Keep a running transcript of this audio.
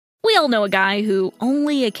all know a guy who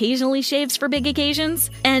only occasionally shaves for big occasions,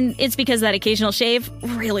 and it's because that occasional shave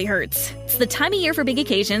really hurts. It's the time of year for big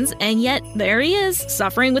occasions, and yet there he is,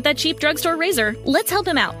 suffering with that cheap drugstore razor. Let's help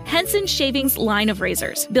him out. Henson Shaving's line of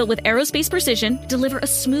razors, built with aerospace precision, deliver a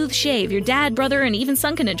smooth shave your dad, brother, and even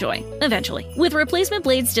son can enjoy, eventually. With replacement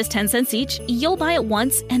blades just 10 cents each, you'll buy it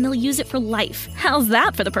once, and they'll use it for life. How's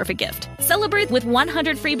that for the perfect gift? Celebrate with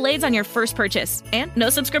 100 free blades on your first purchase, and no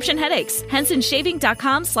subscription headaches.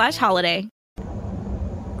 HensonShaving.com/holiday.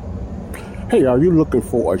 Hey, are you looking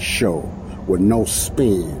for a show with no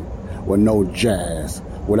spin, with no jazz,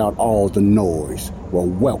 without all the noise? Well,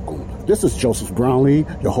 welcome. This is Joseph Brownlee,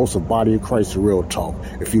 your host of Body of Christ Real Talk.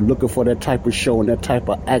 If you're looking for that type of show and that type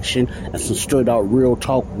of action and some straight out real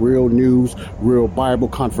talk, real news, real Bible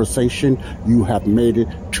conversation, you have made it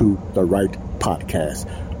to the right podcast.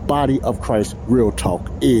 Body of Christ Real Talk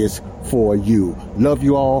is for you. Love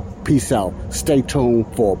you all. Peace out. Stay tuned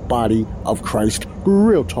for Body of Christ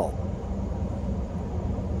Real Talk.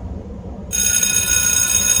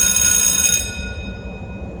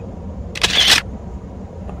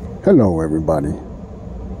 Hello, everybody.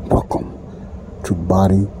 Welcome to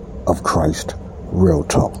Body of Christ Real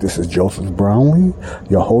Talk. This is Joseph Brownlee,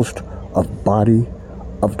 your host of Body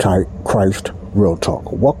of Christ Real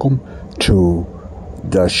Talk. Welcome to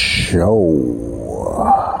the show.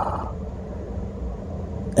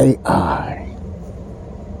 AI,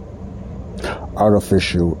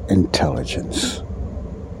 artificial intelligence.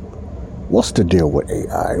 What's the deal with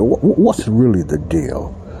AI? What's really the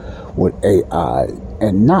deal with AI?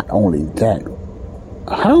 And not only that,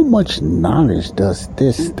 how much knowledge does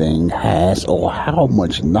this thing has, or how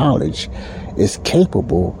much knowledge is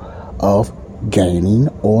capable of gaining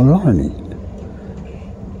or learning?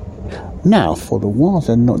 Now, for the ones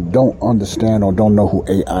that don't understand or don't know who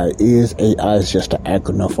AI is just an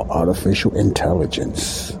acronym for artificial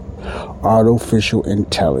intelligence. Artificial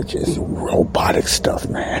intelligence, robotic stuff,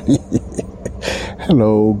 man.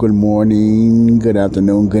 Hello, good morning, good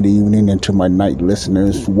afternoon, good evening, and to my night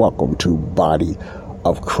listeners, welcome to Body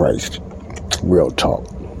of Christ Real Talk.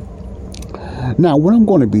 Now,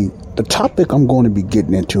 the topic I'm going to be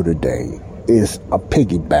getting into today is a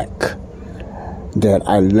piggyback that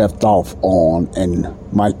I left off on in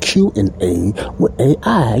my Q&A with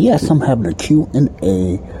AI. Yes, I'm having a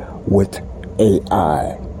Q&A with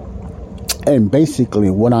AI. And basically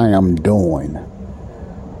what I am doing,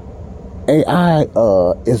 AI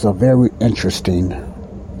is a very interesting,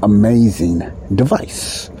 amazing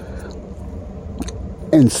device.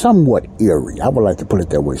 And somewhat eerie. I would like to put it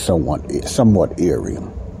that way, somewhat eerie.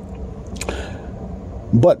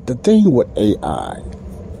 But the thing with AI,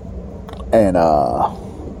 and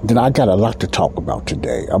then I got a lot to talk about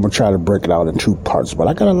today. I'm going to try to break it out in two parts, but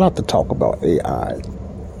I got a lot to talk about AI.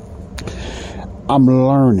 I'm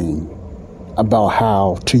learning about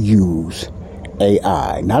how to use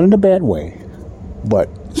AI, not in a bad way, but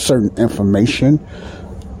certain information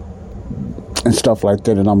and stuff like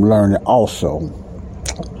that. And I'm learning also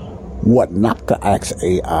what not to ask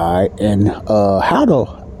AI and how to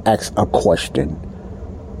ask a question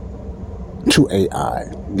to AI.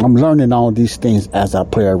 I'm learning all these things as I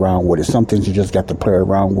play around with it. Some things you just got to play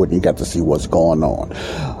around with and you got to see what's going on.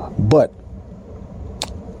 But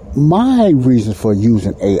my reason for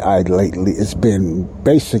using AI lately has been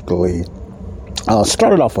basically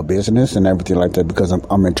started off a business and everything like that because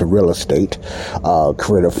I'm into real estate,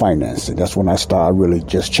 creative financing. That's when I started really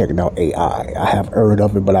just checking out AI. I have heard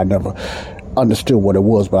of it, but I never understood what it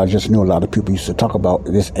was, but I just knew a lot of people used to talk about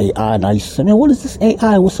this AI, and I used to say, man, what is this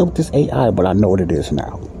AI? What's up with this AI? But I know what it is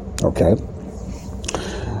now. Okay.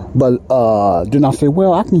 But then I say,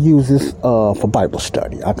 well, I can use this for Bible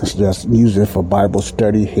study. I can just use it for Bible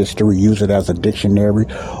study, history, use it as a dictionary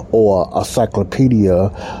or a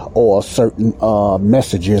encyclopedia or certain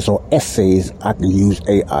messages or essays. I can use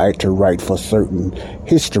AI to write for certain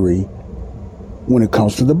history when it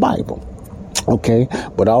comes to the Bible. Okay,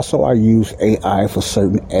 but also I use AI for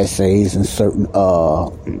certain essays and certain,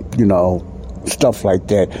 stuff like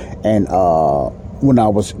that. And when I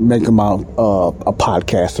was making my a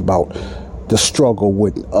podcast about the struggle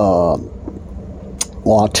with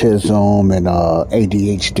autism and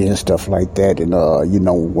ADHD and stuff like that, and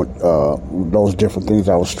those different things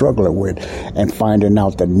I was struggling with, and finding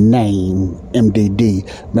out the name MDD,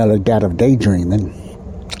 Melodic Daydreaming.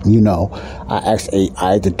 I asked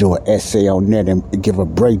AI to do an essay on that and give a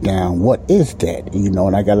breakdown. What is that?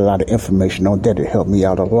 And I got a lot of information on that. It helped me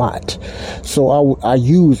out a lot. So I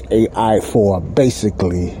use AI for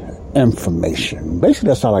basically information. Basically,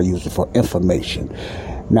 that's all I use it for, information.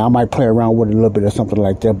 Now, I might play around with it a little bit or something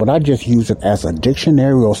like that, but I just use it as a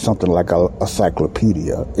dictionary or something like a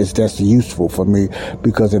encyclopedia. It's that's useful for me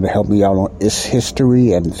because it'll help me out on its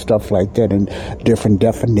history and stuff like that, and different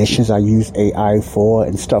definitions I use AI for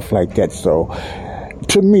and stuff like that. So,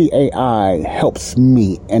 to me, AI helps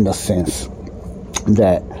me in the sense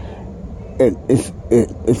that it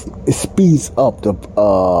speeds up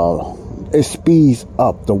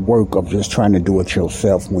the work of just trying to do it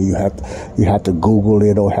yourself when you have to Google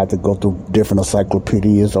it or have to go through different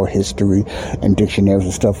encyclopedias or history and dictionaries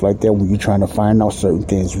and stuff like that when you're trying to find out certain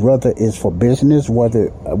things, whether it's for business, whether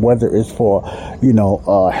it's for,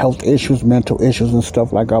 health issues, mental issues and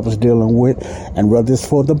stuff like I was dealing with, and whether it's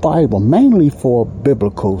for the Bible, mainly for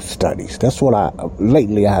biblical studies. That's what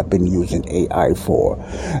lately I have been using AI for.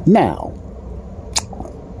 Now,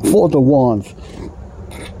 for the ones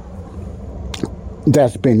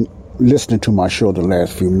that's been listening to my show the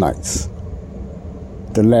last few nights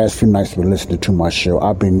been listening to my show,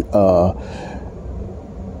 I've been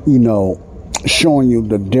showing you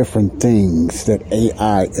the different things that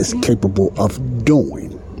AI is capable of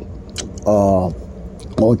doing, or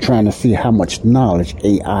trying to see how much knowledge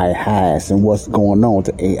AI has and what's going on with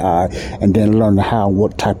the AI, and then learn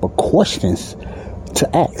what type of questions to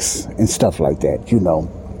ask and stuff like that.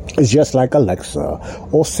 It's just like Alexa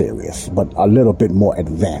or Sirius, but a little bit more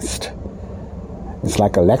advanced. It's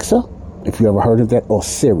like Alexa, if you ever heard of that, or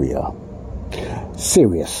Sirius,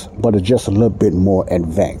 but it's just a little bit more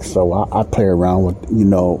advanced. So I play around with,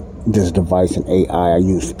 this device and AI. I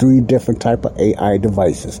use 3 different type of AI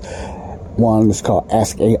devices. One is called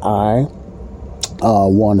Ask AI.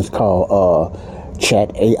 One is called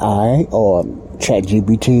Chat AI or Chat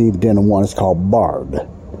GPT. Then one is called Bard.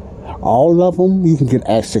 All of them, you can get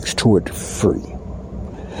access to it free.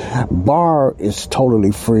 Bard is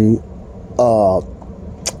totally free.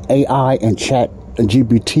 AI and Chat and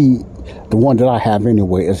GPT, the one that I have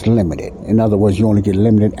anyway, is limited. In other words, you only get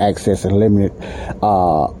limited access and limited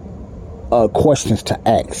questions to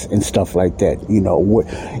ask and stuff like that. If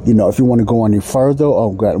you want to go any further,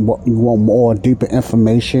 or you want more deeper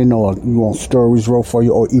information, or you want stories wrote for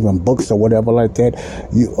you, or even books or whatever like that,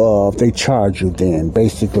 they charge you. Then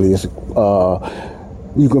basically, it's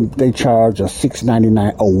they charge a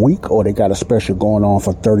 $6.99 a week, or they got a special going on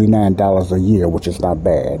for $39 a year, which is not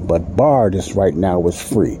bad. But Bard is right now is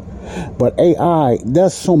free. But AI,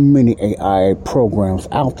 there's so many AI programs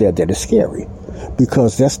out there that is scary.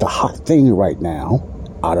 Because that's the hot thing right now,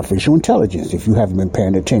 artificial intelligence, if you haven't been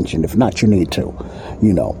paying attention. If not, you need to,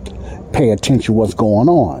 pay attention what's going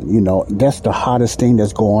on. That's the hottest thing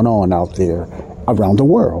that's going on out there around the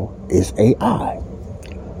world is AI.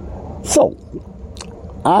 So,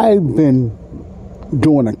 I've been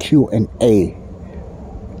doing a Q&A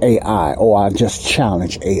AI, or I just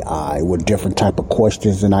challenge AI with different type of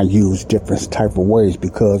questions, and I use different type of ways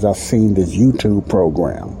because I've seen this YouTube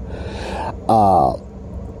program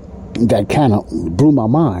that kind of blew my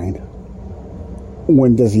mind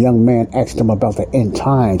when this young man asked him about the end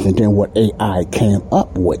times and then what AI came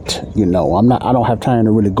up with. I don't have time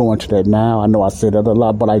to really go into that now. I know I said that a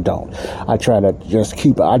lot, but I don't. I try to just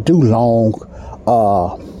keep it. I do long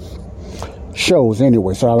shows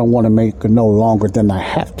anyway, so I don't want to make it no longer than I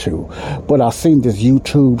have to. But I've seen this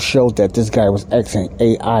YouTube show that this guy was asking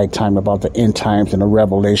AI time about the end times and the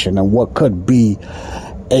revelation and what could be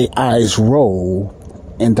AI's role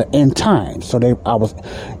in the end times. So that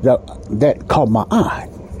caught my eye.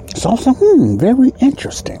 So I was like, very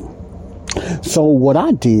interesting. So what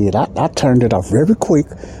I did, I turned it off very quick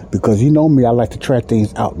because you know me, I like to try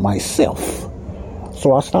things out myself.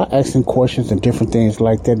 So I started asking questions and different things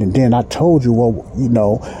like that. And then I told you,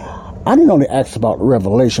 I didn't only ask about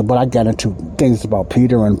Revelation, but I got into things about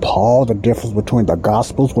Peter and Paul, the difference between the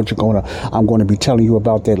Gospels, which I'm going to be telling you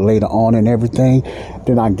about that later on and everything.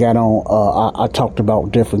 Then I got on, I talked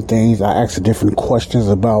about different things. I asked different questions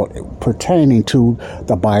about pertaining to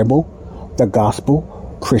the Bible, the Gospel,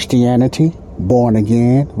 Christianity, born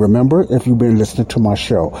again. Remember, if you've been listening to my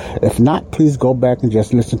show. If not, please go back and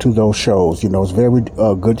just listen to those shows. It's very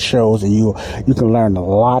good shows, and you can learn a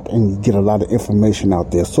lot and you get a lot of information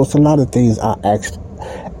out there. So it's a lot of things I asked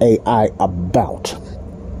AI about.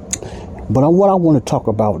 But what I want to talk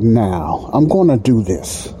about now, I'm going to do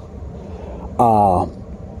this. I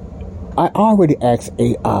already asked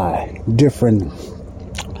AI different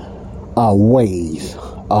ways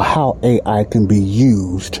of how AI can be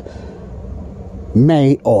used,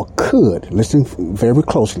 may or could, listen very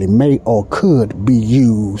closely, may or could be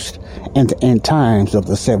used in the end times of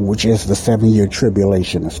the 7, which is the 7-year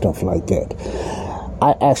tribulation and stuff like that.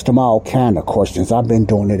 I asked them all kind of questions. I've been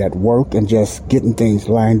doing it at work and just getting things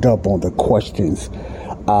lined up on the questions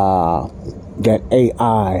that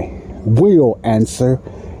AI will answer,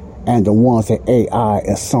 and the ones that AI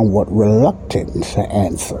is somewhat reluctant to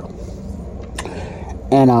answer.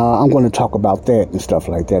 And I'm going to talk about that and stuff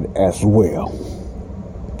like that as well.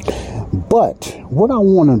 But what I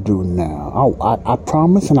want to do now, I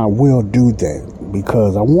promise, and I will do that,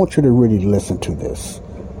 because I want you to really listen to this.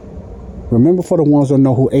 Remember, for the ones that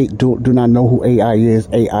know do not know who AI is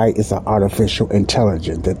an artificial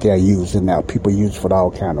intelligence that they're using now. People use it for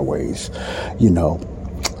all kind of ways.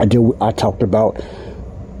 I talked about,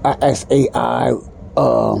 I asked AI,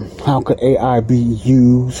 how could AI be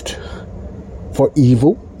used for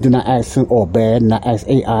evil? Then I asked him, or bad, and I asked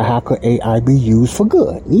AI, how could AI be used for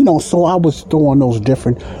good? So I was throwing those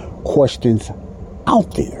different questions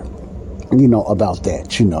out there, about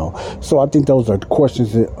that, So I think those are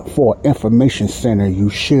questions that for information center you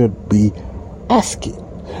should be asking.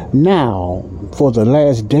 Now, for the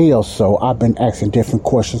last day or so, I've been asking different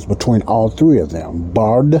questions between all three of them.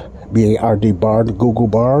 Bard, B-A-R-D, Bard, Google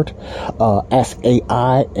Bard, Ask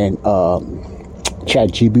AI, and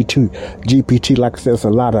Chat GPT. Like I said, there's a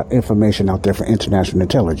lot of information out there for international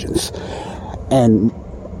intelligence. And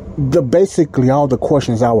basically all the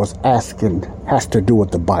questions I was asking has to do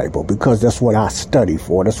with the Bible, because that's what I study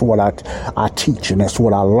for. That's what I teach, and that's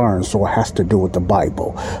what I learn. So it has to do with the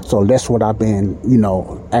Bible. So that's what I've been,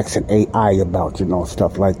 asking AI about,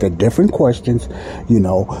 stuff like that. Different questions,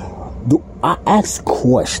 I ask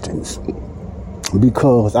questions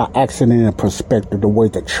because I ask it in a perspective, the way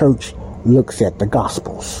the church looks at the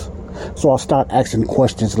Gospels. So I'll start asking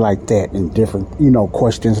questions like that, and different,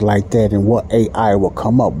 questions like that, and what AI will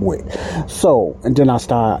come up with. So, and then I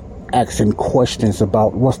start asking questions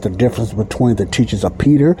about what's the difference between the teachings of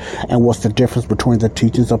Peter, and what's the difference between the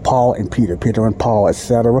teachings of Paul and Peter and Paul,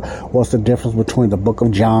 etc. What's the difference between the book of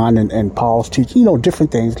John and Paul's teaching,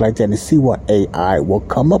 different things like that, and see what AI will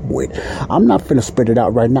come up with. I'm not finna spit it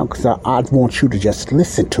out right now, because I want you to just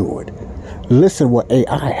listen to it. Listen what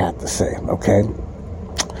AI had to say, okay?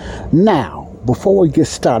 Now, before we get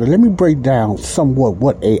started, let me break down somewhat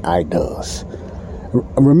what AI does.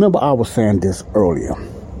 Remember, I was saying this earlier.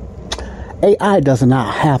 AI does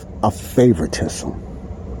not have a favoritism.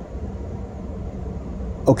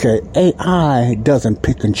 Okay, AI doesn't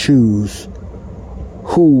pick and choose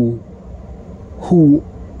who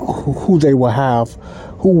they will have,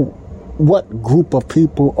 what group of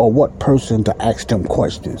people or what person to ask them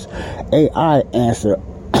questions. AI answer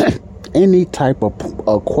any type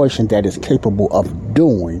of question that is capable of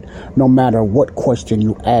doing, no matter what question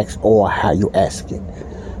you ask or how you ask it.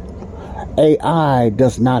 AI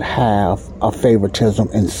does not have a favoritism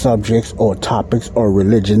in subjects or topics or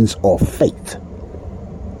religions or faith.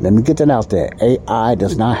 Let me get that out there. AI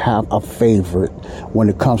does not have a favorite when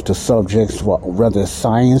it comes to subjects, whether it's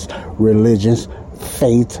science, religions,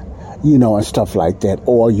 faith, and stuff like that,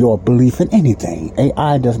 or your belief in anything.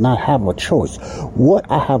 AI does not have a choice. What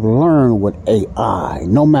I have learned with AI,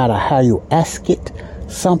 no matter how you ask it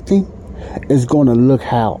something, is going to look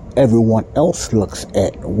how everyone else looks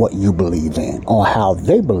at what you believe in, or how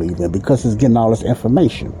they believe in, because it's getting all this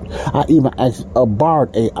information. I even asked a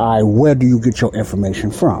Bard AI, where do you get your information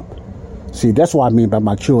from? See, that's what I mean by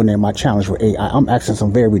my Q&A, my challenge with AI. I'm asking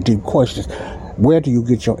some very deep questions. Where do you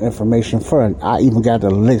get your information from? I even got a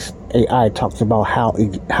list. AI talks about how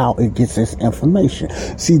it gets its information.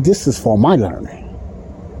 See, this is for my learning.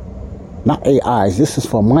 Not AI's. This is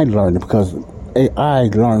for my learning, because AI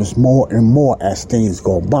learns more and more as things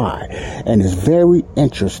go by. And it's very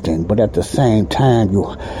interesting, but at the same time,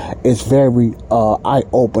 it's very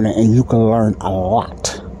eye-opening, and you can learn a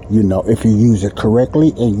lot, if you use it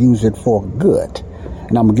correctly and use it for good.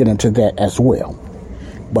 And I'm going to get into that as well.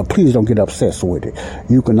 But please don't get obsessed with it.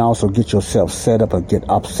 You can also get yourself set up and get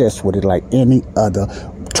obsessed with it like any other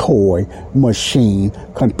toy, machine,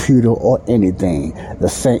 computer, or anything. The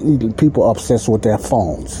same people obsessed with their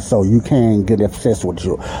phones, so you can get obsessed with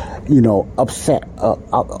upset.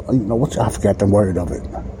 I forgot the word of it.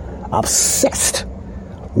 Obsessed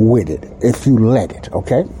with it if you let it.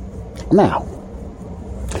 Okay. Now,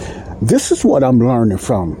 this is what I'm learning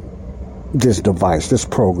from this device, this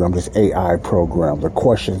program, this AI program, the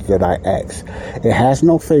questions that I ask. It has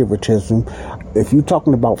no favoritism. If you're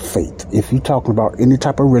talking about faith, if you're talking about any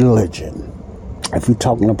type of religion, if you're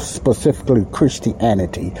talking about specifically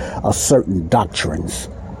Christianity, or certain doctrines,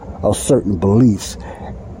 or certain beliefs,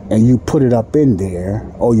 and you put it up in there,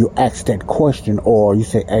 or you ask that question, or you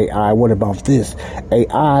say, AI, what about this?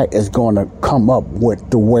 AI is going to come up with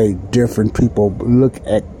the way different people look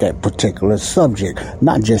at that particular subject,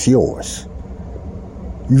 not just yours.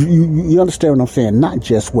 You understand what I'm saying? Not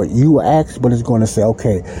just what you ask, but it's going to say,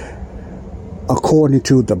 okay, according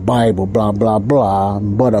to the Bible, blah, blah, blah,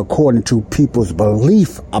 but according to people's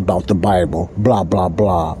belief about the Bible, blah, blah,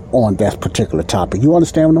 blah, on that particular topic. You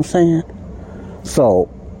understand what I'm saying? So,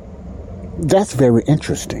 that's very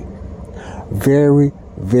interesting. Very,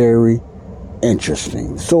 very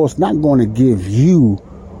interesting. So, it's not going to give you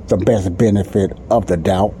the best benefit of the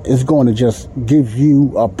doubt. It's going to just give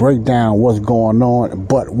you a breakdown what's going on,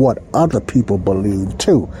 but what other people believe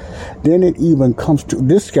too. Then it even comes to,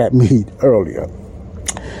 this got me earlier.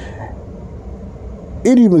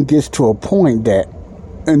 It even gets to a point that,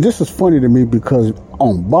 and this is funny to me because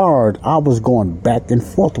on Bard, I was going back and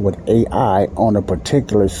forth with AI on a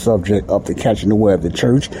particular subject of the catching away of the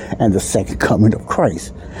church and the second coming of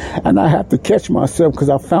Christ. And I have to catch myself because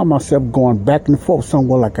I found myself going back and forth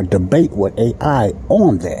somewhere like a debate with AI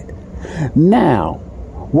on that. Now,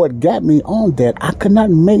 what got me on that, I could not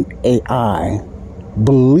make AI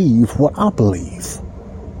believe what I believe.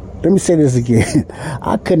 Let me say this again.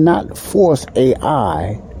 I could not force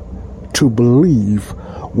AI to believe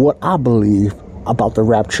what I believe about the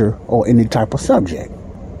rapture or any type of subject.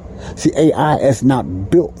 See, AI is not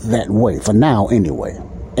built that way, for now anyway.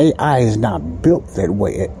 AI is not built that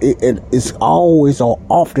way. It's always or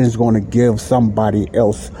often is going to give somebody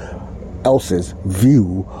else's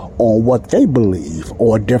view on what they believe,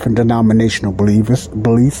 or different denominational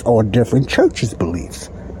beliefs or different churches' beliefs.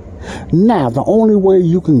 Now, the only way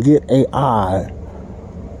you can get AI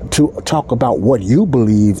to talk about what you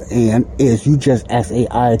believe in is you just ask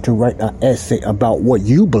AI to write an essay about what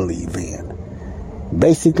you believe in.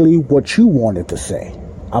 Basically, what you wanted to say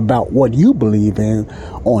about what you believe in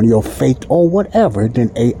on your faith or whatever.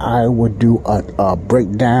 Then AI would do a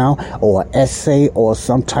breakdown or an essay or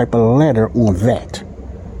some type of letter on that.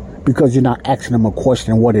 Because you're not asking them a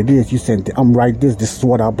question what it is. You said, I'm right this is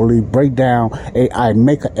what I believe. Break down AI,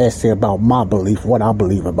 make an essay about my belief, what I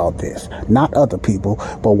believe about this. Not other people,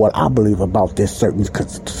 but what I believe about this certain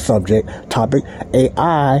subject, topic.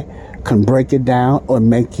 AI can break it down or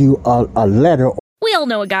make you a letter. We all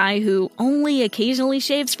know a guy who only occasionally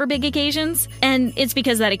shaves for big occasions, and it's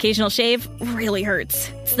because that occasional shave really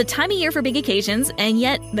hurts. It's the time of year for big occasions, and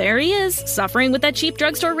yet there he is, suffering with that cheap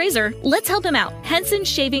drugstore razor. Let's help him out. Henson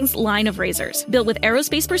Shaving's line of razors, built with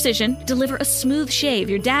aerospace precision, deliver a smooth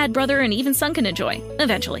shave your dad, brother, and even son can enjoy,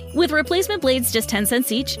 eventually. With replacement blades just 10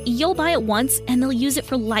 cents each, you'll buy it once, and they'll use it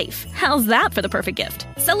for life. How's that for the perfect gift?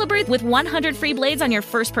 Celebrate with 100 free blades on your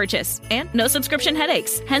first purchase, and no subscription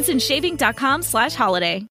headaches. HensonShaving.com/holiday.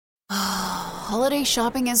 Holiday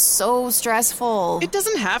shopping is so stressful. It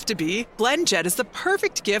doesn't have to be. BlendJet is the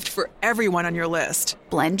perfect gift for everyone on your list.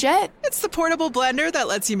 BlendJet? It's the portable blender that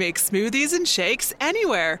lets you make smoothies and shakes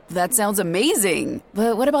anywhere. That sounds amazing.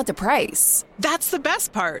 But what about the price? That's the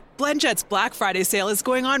best part. BlendJet's Black Friday sale is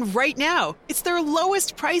going on right now. It's their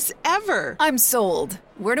lowest price ever. I'm sold.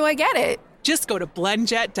 Where do I get it? Just go to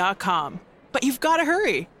blendjet.com. But you've got to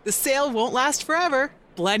hurry. The sale won't last forever.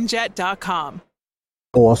 blendjet.com.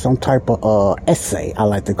 Or some type of essay, I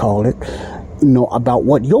like to call it, about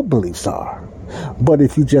what your beliefs are. But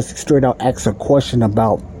if you just straight out ask a question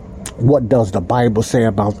about what does the Bible say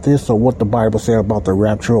about this, or what the Bible say about the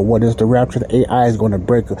rapture, or what is the rapture, the AI is going to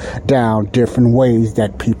break down different ways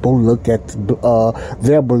that people look at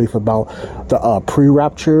their belief about the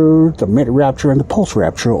pre-rapture, the mid-rapture, and the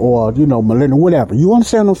post-rapture, or, millennial, whatever. You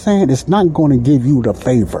understand what I'm saying? It's not going to give you the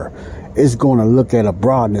favor. It's going to look at a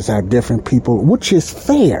broadness at different people, which is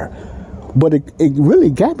fair. But it really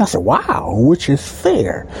got me. I said, wow, which is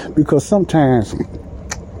fair. Because sometimes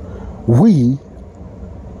we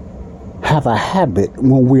have a habit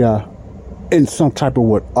when we are in some type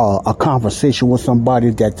of a conversation with somebody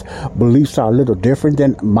that beliefs are a little different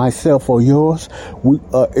than myself or yours.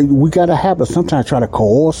 We got a habit sometimes try to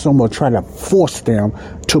coerce them or try to force them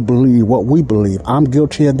to believe what we believe. I'm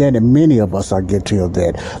guilty of that, and many of us are guilty of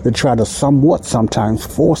that. They try to sometimes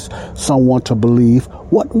force someone to believe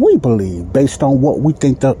what we believe based on what we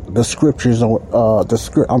think the scriptures are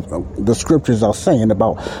the scriptures are saying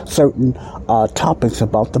about certain topics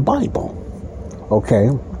about the Bible. Okay.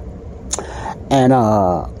 And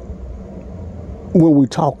when we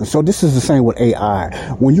talk, so this is the same with AI.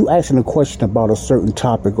 When you asking a question about a certain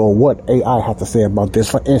topic or what AI has to say about this,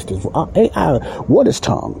 for instance, AI, what is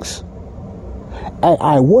tongues?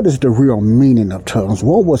 AI, what is the real meaning of tongues?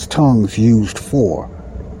 What was tongues used for?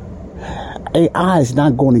 AI is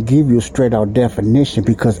not going to give you a straight out definition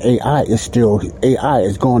because AI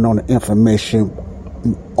is going on information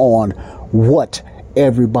on what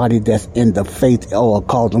everybody that's in the faith or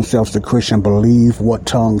call themselves the Christian believe what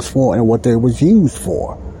tongues for and what they was used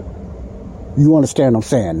for. You understand what I'm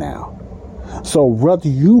saying now? So whether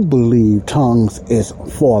you believe tongues is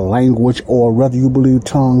for language or whether you believe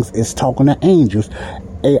tongues is talking to angels,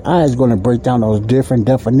 AI is going to break down those different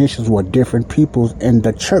definitions what different peoples in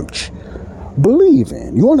the church believe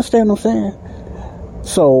in. You understand what I'm saying?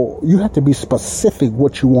 So you have to be specific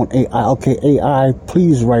what you want AI. Okay, AI,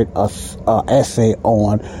 please write us an essay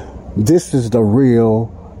on this is the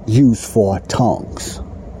real use for tongues.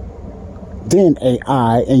 Then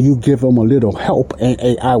AI, and you give them a little help, and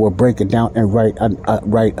AI will break it down and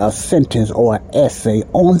write a sentence or an essay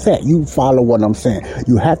on that. You follow what I'm saying?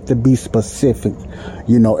 You have to be specific.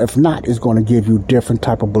 If not, it's going to give you different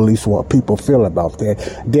type of beliefs what people feel about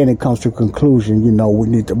that. Then it comes to conclusion. We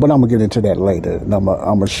need to. But I'm gonna get into that later, and I'm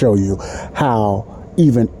gonna show you how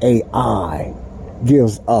even AI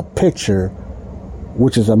gives a picture,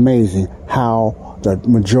 which is amazing. How the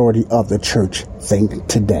majority of the church think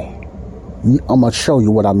today. I'm going to show you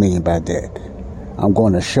what I mean by that. I'm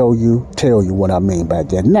going to tell you what I mean by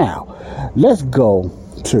that. Now, let's go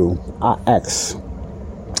to I ask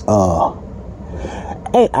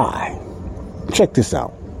AI. Check this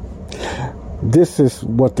out. This is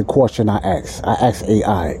what the question I asked. I asked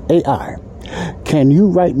AI. AI, can you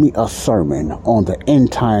write me a sermon on the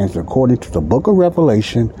end times according to the book of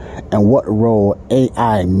Revelation and what role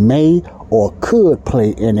AI may or could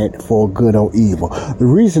play in it for good or evil? The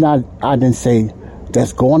reason I didn't say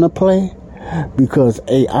that's going to play, because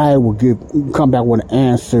AI will come back with an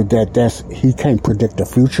answer that he can't predict the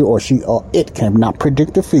future, or it cannot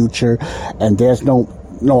predict the future, and there's no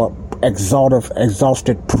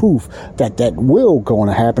exhausted proof that will going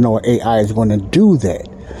to happen, or AI is going to do that.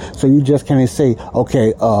 So you just can't say,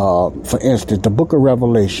 okay, for instance, the book of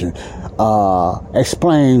Revelation,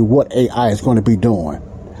 explain what AI is going to be doing.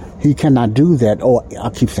 He cannot do that, or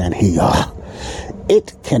I keep saying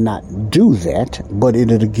it cannot do that, but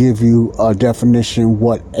it'll give you a definition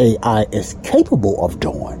what AI is capable of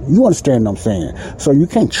doing. You understand what I'm saying? So you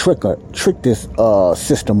can't trick this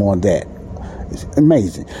system on that. It's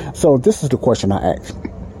amazing. So this is the question I asked.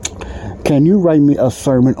 Can you write me a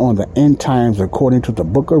sermon on the end times according to the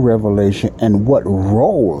book of Revelation and what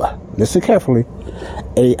role, listen carefully,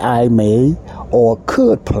 AI may or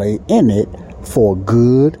could play in it for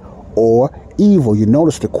good or evil? You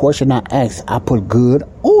notice the question I asked, I put good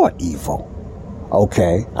or evil.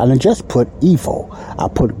 Okay, I didn't just put evil. I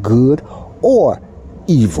put good or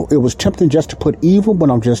evil. It was tempting just to put evil, but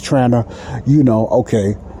I'm just trying to,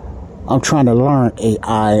 okay, I'm trying to learn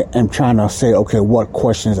AI and trying to say, okay, what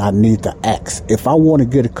questions I need to ask. If I want to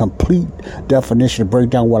get a complete definition, break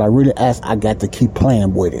down what I really ask, I got to keep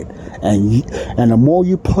playing with it. And the more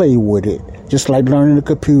you play with it, just like learning the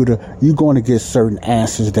computer, you're going to get certain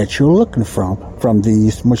answers that you're looking from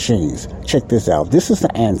these machines. Check this out. This is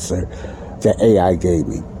the answer that AI gave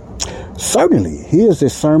me. Certainly, here's a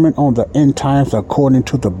sermon on the end times according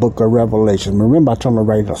to the book of Revelation. Remember, I told him to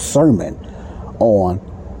write a sermon on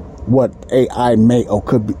what AI may or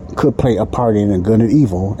could play a part in good and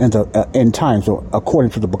evil in the end times, or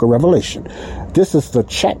according to the book of Revelation. This is the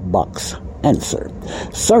chat box answer.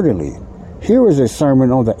 Certainly, here is a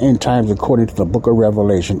sermon on the end times according to the book of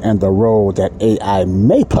Revelation and the role that AI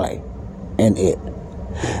may play in it.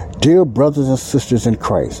 Dear brothers and sisters in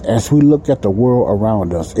Christ, as we look at the world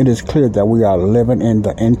around us, it is clear that we are living in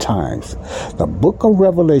the end times. The book of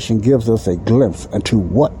Revelation gives us a glimpse into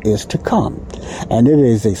what is to come, and it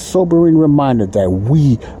is a sobering reminder that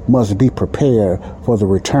we must be prepared for the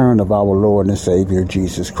return of our Lord and Savior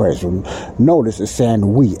Jesus Christ. Notice it's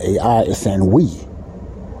saying we. AI is saying we,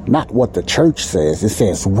 not what the church says. It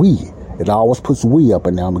says we. It always puts we up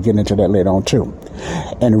in there. I'm going to get into that later on too.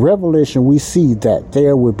 In Revelation, we see that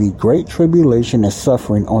there will be great tribulation and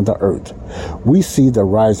suffering on the earth. We see the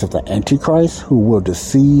rise of the Antichrist, who will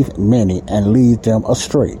deceive many and lead them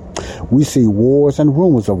astray. We see wars and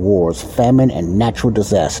rumors of wars, famine and natural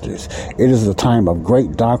disasters. It is a time of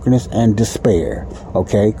great darkness and despair.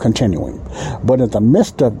 Okay, continuing. But in the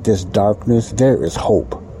midst of this darkness, there is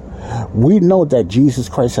hope. We know that Jesus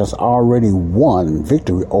Christ has already won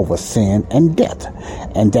victory over sin and death,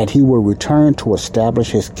 and that he will return to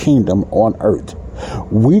establish his kingdom on earth.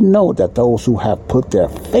 We know that those who have put their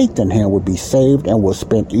faith in him will be saved and will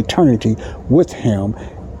spend eternity with him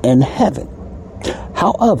in heaven.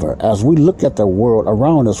 However, as we look at the world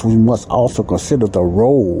around us, we must also consider the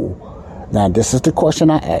role. Now, this is the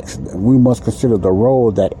question I asked. We must consider the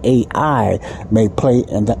role that AI may play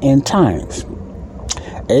in the end times.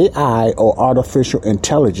 AI, or artificial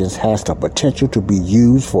intelligence, has the potential to be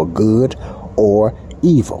used for good or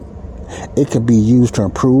evil. It can be used to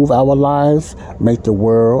improve our lives, make the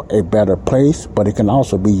world a better place, but it can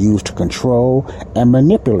also be used to control and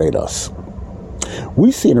manipulate us.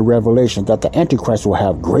 We see in the Revelation that the Antichrist will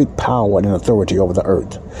have great power and authority over the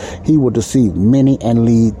earth. He will deceive many and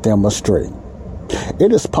lead them astray.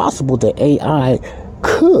 It is possible that AI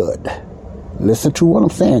could, listen to what I'm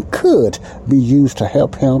saying, could be used to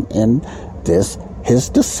help him in his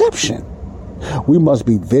deception. We must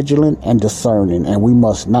be vigilant and discerning, and we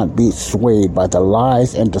must not be swayed by the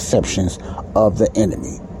lies and deceptions of the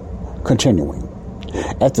enemy. Continuing.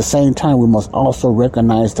 At the same time, we must also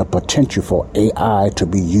recognize the potential for AI to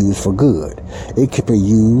be used for good. It can be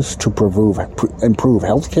used to improve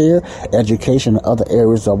healthcare, education, and other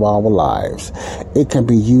areas of our lives. It can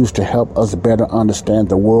be used to help us better understand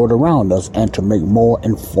the world around us and to make more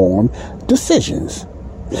informed decisions.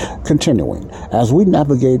 Continuing, as we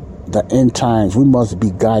navigate the end times, we must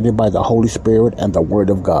be guided by the Holy Spirit and the Word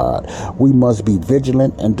of God. We must be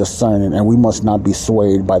vigilant and discerning, and we must not be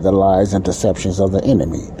swayed by the lies and deceptions of the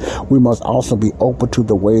enemy. We must also be open to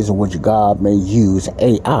the ways in which God may use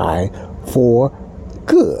AI for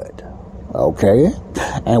good. Okay?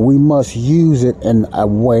 And we must use it in a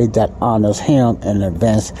way that honors him and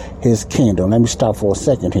advance his kingdom. Let me stop for a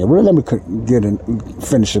second here. Let me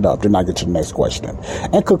finish it up, then I get to the next question.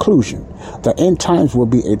 In conclusion, the end times will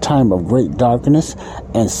be a time of great darkness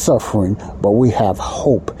and suffering, but we have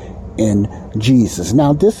hope in Jesus.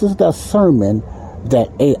 Now, this is the sermon that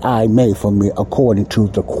AI made for me according to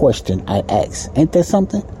the question I asked. Ain't that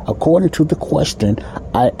something? According to the question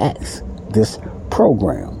I asked this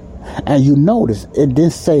program. And you notice it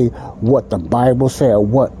didn't say what the Bible said or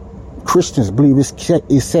what Christians believe.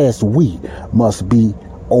 It says we must be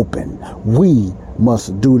open. We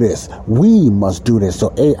must do this. We must do this.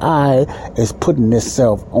 So AI is putting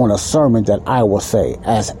itself on a sermon that I will say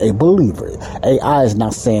as a believer. AI is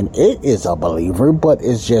not saying it is a believer, but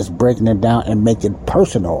it's just breaking it down and making it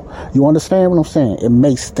personal. You understand what I'm saying? It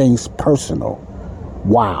makes things personal.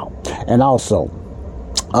 Wow. And also,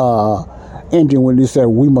 ending when he said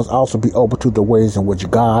we must also be open to the ways in which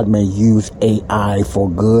God may use AI for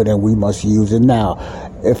good, and we must use it. Now,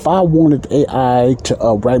 if I wanted AI to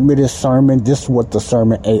write me this sermon, this is what the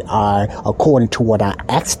sermon AI, according to what I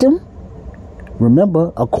asked him.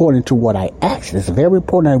 Remember, according to what I asked. It's very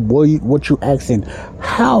important what you ask and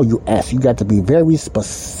how you ask. You got to be very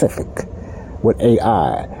specific with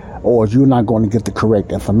AI, or you're not going to get the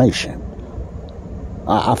correct information.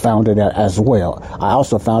 I found it as well. I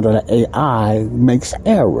also found that AI makes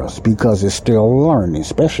errors because it's still learning,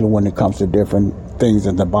 especially when it comes to different things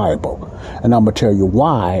in the Bible. And I'm going to tell you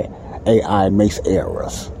why AI makes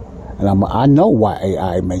errors. And I know why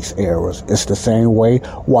AI makes errors. It's the same way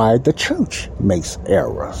why the church makes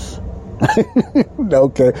errors.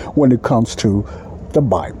 Okay, when it comes to the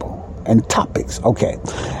Bible and topics. Okay.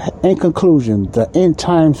 In conclusion, the end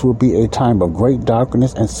times will be a time of great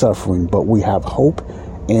darkness and suffering, but we have hope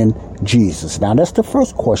in Jesus. Now, that's the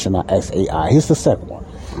first question I asked AI. Here's the second one.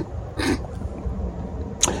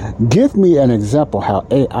 Give me an example how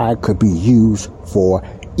AI could be used for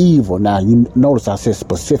evil. Now, you notice I said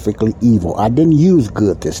specifically evil. I didn't use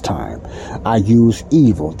good this time. I used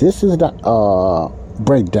evil. This is the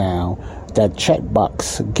breakdown that chat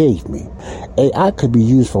box gave me. AI could be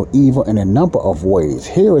used for evil in a number of ways.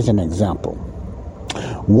 Here is an example.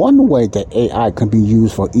 One way that AI can be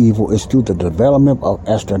used for evil is through the development of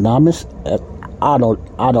autonomous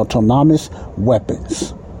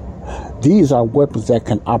weapons. These are weapons that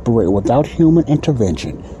can operate without human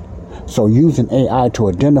intervention, so using AI to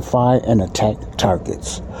identify and attack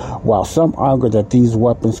targets. While some argue that these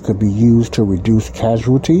weapons could be used to reduce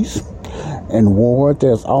casualties in war,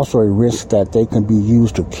 there's also a risk that they can be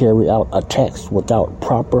used to carry out attacks without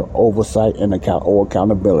proper oversight and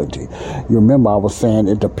accountability. You remember I was saying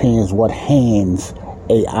it depends what hands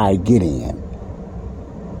AI get in.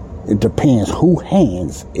 It depends who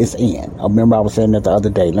hands it's in. I remember I was saying that the other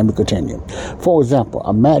day. Let me continue. For example,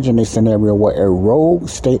 imagine a scenario where a rogue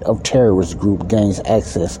state of terrorist group gains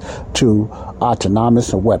access to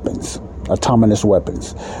autonomous weapons.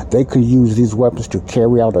 They could use these weapons to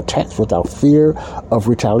carry out attacks without fear of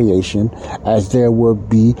retaliation, as there will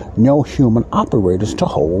be no human operators to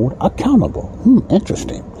hold accountable.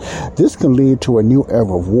 Interesting. This can lead to a new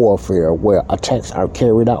era of warfare where attacks are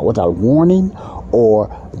carried out without warning or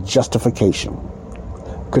justification.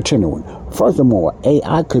 Continuing. Furthermore,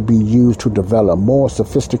 AI could be used to develop more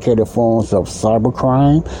sophisticated forms of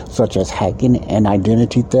cybercrime, such as hacking and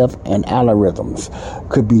identity theft, and algorithms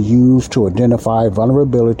could be used to identify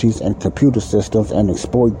vulnerabilities in computer systems and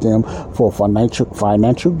exploit them for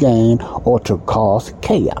financial gain or to cause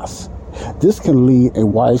chaos. This can lead a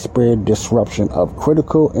widespread disruption of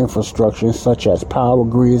critical infrastructure such as power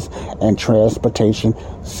grids and transportation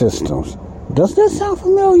systems. Does that sound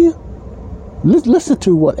familiar? Listen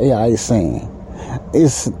to what AI is saying.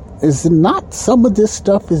 Is it not some of this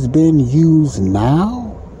stuff is being used now?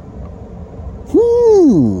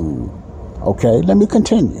 Okay, let me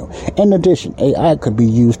continue. In addition, AI could be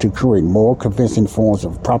used to create more convincing forms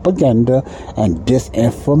of propaganda and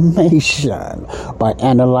disinformation by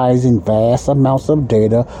analyzing vast amounts of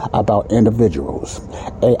data about individuals.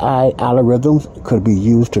 AI algorithms could be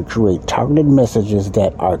used to create targeted messages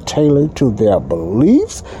that are tailored to their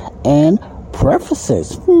beliefs and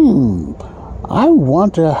preferences. I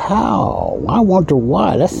wonder how. I wonder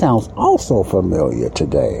why. That sounds also familiar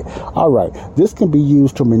today. All right. This can be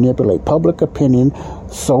used to manipulate public opinion,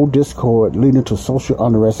 sow discord, leading to social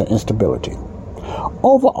unrest and instability.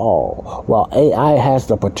 Overall, while AI has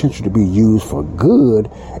the potential to be used for good,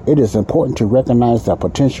 it is important to recognize the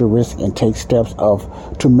potential risks and take steps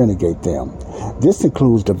to mitigate them. This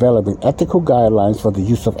includes developing ethical guidelines for the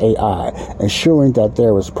use of AI, ensuring that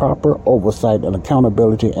there is proper oversight and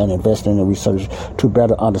accountability, and investing in research to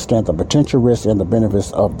better understand the potential risks and the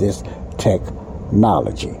benefits of this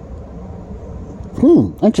technology.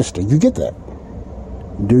 Interesting. You get that?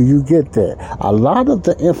 Do you get that? A lot of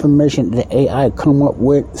the information that AI come up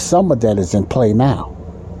with, some of that is in play now.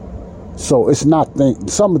 So it's not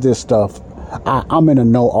some of this stuff I'm in a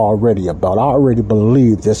know already about. I already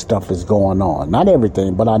believe this stuff is going on. Not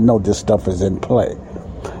everything, but I know this stuff is in play.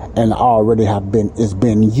 And already is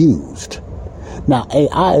being used. Now,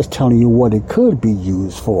 AI is telling you what it could be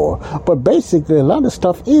used for, but basically a lot of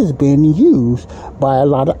stuff is being used by a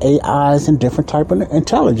lot of AIs and different type of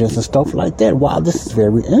intelligence and stuff like that. Wow, this is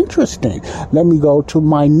very interesting. Let me go to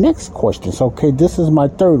my next question. So, okay, this is my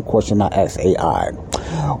third question I asked AI.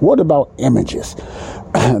 What about images?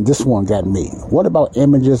 This one got me. What about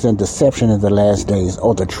images and deception in the last days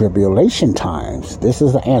or the tribulation times? This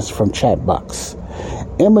is the answer from Chatbox.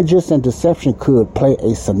 Images and deception could play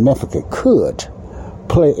a significant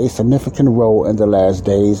role in the last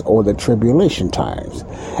days or the tribulation times.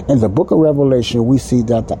 In the book of Revelation, we see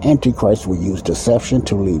that the Antichrist will use deception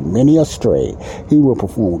to lead many astray. He will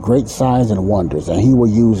perform great signs and wonders, and he will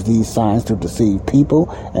use these signs to deceive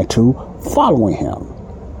people into following him.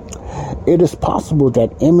 It is possible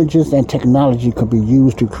that images and technology could be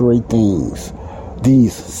used to create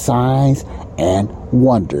these signs and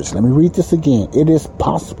wonders. Let me read this again. It is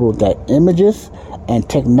possible that images and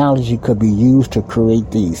technology could be used to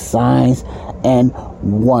create these signs and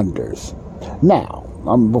wonders. Now,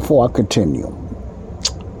 before I continue,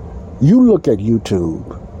 you look at YouTube,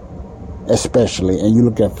 especially, and you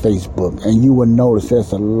look at Facebook, and you will notice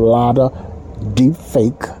there's a lot of deep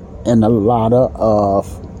fake and a lot of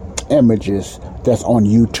images that's on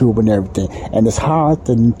YouTube and everything, and it's hard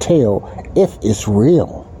to tell if it's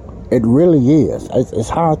real. It really is. It's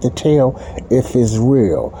hard to tell if it's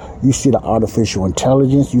real. You see the artificial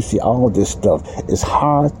intelligence, you see all this stuff. It's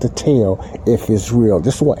hard to tell if it's real.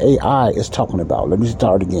 This is what AI is talking about. Let me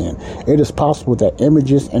start again. It is possible that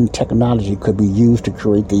images and technology could be used to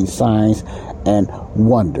create these signs and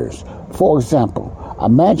wonders. For example,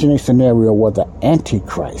 imagine a scenario where the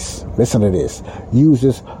Antichrist, listen to this,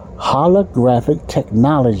 uses holographic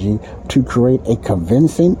technology to create a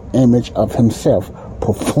convincing image of himself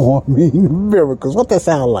performing miracles. What that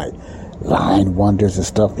sound like? Lying wonders and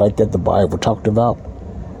stuff like that the Bible talked about.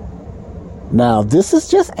 Now, this is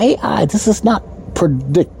just AI. This is not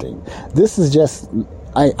predicting. This is just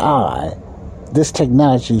AI. This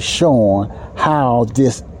technology showing how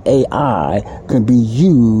this AI can be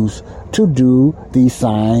used to do these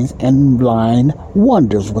signs and blind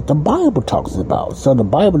wonders, what the Bible talks about. So the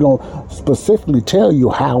Bible don't specifically tell you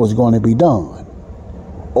how it's going to be done.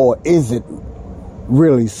 Or is it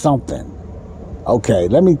really something? Okay,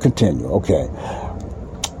 let me continue. Okay.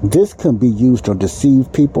 This can be used to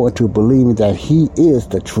deceive people into believing that he is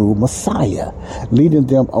the true Messiah, leading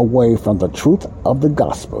them away from the truth of the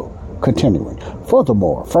gospel. Continuing.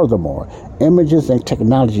 Furthermore, images and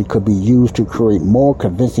technology could be used to create more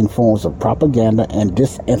convincing forms of propaganda and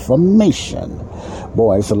disinformation.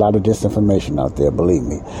 Boy, there's a lot of disinformation out there, believe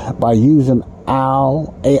me. By using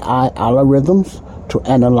AI algorithms to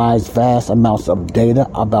analyze vast amounts of data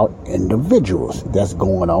about individuals. That's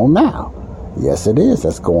going on now. Yes, it is.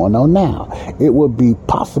 That's going on now. It would be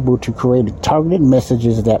possible to create targeted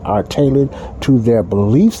messages that are tailored to their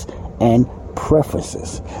beliefs and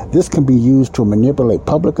preferences. This can be used to manipulate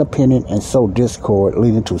public opinion and sow discord,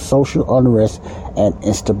 leading to social unrest and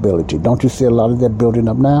instability. Don't you see a lot of that building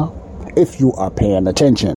up now? If you are paying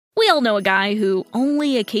attention. We all know a guy who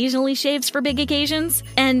only occasionally shaves for big occasions,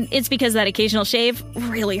 and it's because that occasional shave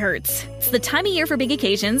really hurts. It's the time of year for big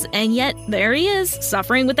occasions, and yet there he is,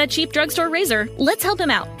 suffering with that cheap drugstore razor. Let's help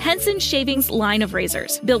him out. Henson Shaving's line of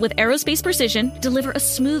razors, built with aerospace precision, deliver a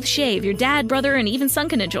smooth shave your dad, brother, and even son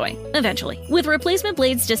can enjoy, eventually. With replacement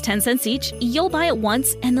blades just 10 cents each, you'll buy it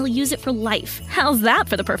once, and they'll use it for life. How's that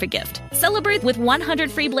for the perfect gift? Celebrate with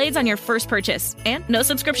 100 free blades on your first purchase, and no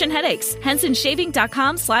subscription headaches.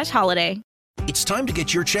 HensonShaving.com/holiday. It's time to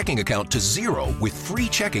get your checking account to zero with free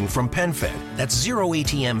checking from PenFed. That's zero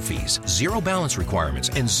ATM fees, zero balance requirements,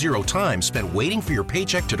 and zero time spent waiting for your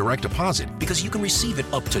paycheck to direct deposit because you can receive it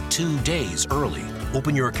up to 2 days early.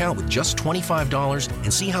 Open your account with just $25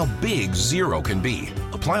 and see how big zero can be.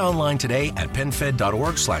 Apply online today at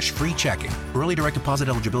PenFed.org/free checking. Early direct deposit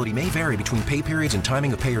eligibility may vary between pay periods and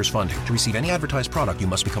timing of payers' funding. To receive any advertised product, you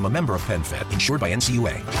must become a member of PenFed, insured by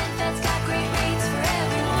NCUA.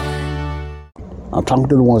 I'm talking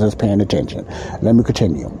to the ones that's paying attention. Let me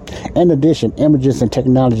continue. In addition, images and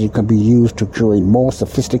technology can be used to create more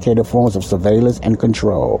sophisticated forms of surveillance and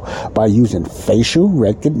control by using facial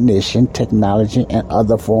recognition technology and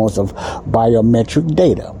other forms of biometric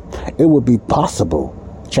data. It would be possible,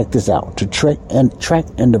 check this out, to track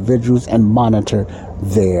individuals and monitor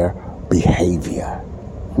their behavior.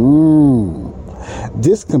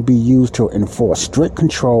 This can be used to enforce strict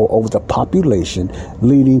control over the population,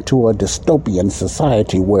 leading to a dystopian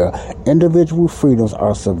society where individual freedoms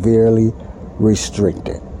are severely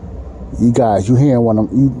restricted. You guys, you hear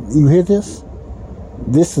you hear this?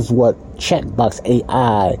 This is what Chatbox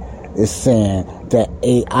AI is saying that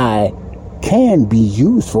AI can be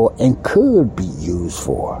used for and could be used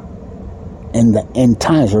for in the end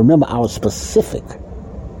times. Remember, I was specific.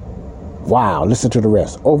 Wow, listen to the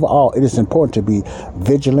rest. Overall, it is important to be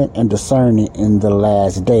vigilant and discerning in the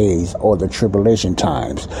last days or the tribulation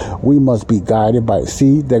times. We must be guided by,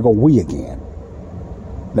 see, there go we again.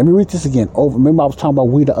 Let me read this again. Remember I was talking about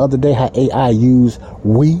we the other day, how AI use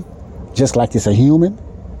we just like it's a human?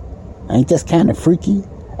 Ain't this kind of freaky?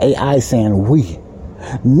 AI saying we.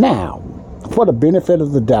 Now, for the benefit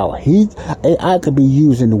of the doubt, AI could be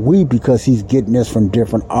using we because he's getting this from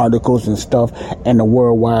different articles and stuff and the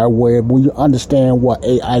World Wide Web. When you understand what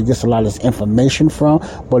AI gets a lot of this information from,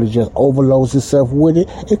 but it just overloads itself with it,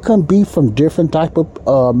 it can be from different type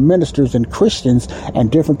of ministers and Christians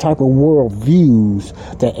and different type of world views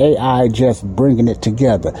that AI just bringing it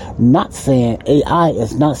together. Not saying AI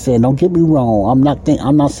is not saying, don't get me wrong, I'm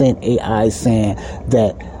not saying AI is saying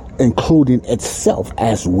that including itself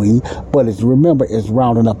as we, but it's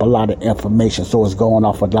rounding up a lot of information, so it's going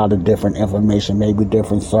off a lot of different information, maybe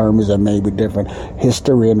different sermons and maybe different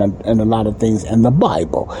history and a lot of things in the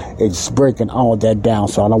Bible. It's breaking all that down,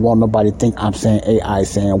 so I don't want nobody to think I'm saying AI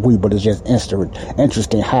saying we, but it's just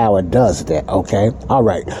interesting how it does that. Okay, all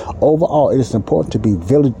right. Overall, it is important to be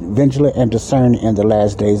vigilant and discerning in the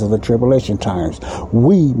last days of the tribulation times.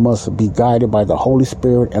 We must be guided by the Holy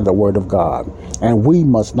Spirit and the Word of God, and we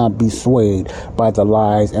must not be swayed by the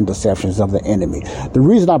lies and deceptions of the enemy. The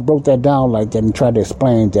reason I broke that down like that and tried to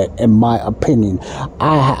explain that, in my opinion,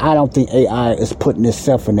 I don't think AI is putting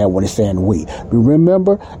itself in there when it's saying we.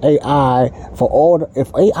 Remember, AI,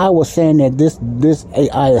 if AI was saying that this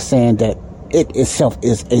AI is saying that it itself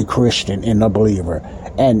is a Christian and a believer,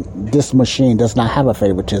 and this machine does not have a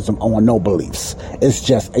favoritism on no beliefs. It's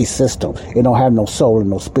just a system. It don't have no soul and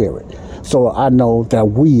no spirit. So I know that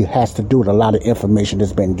we has to do with a lot of information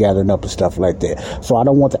that's been gathered up and stuff like that. So I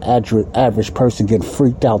don't want the average person getting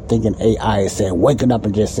freaked out thinking AI is saying, waking up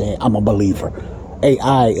and just saying, I'm a believer.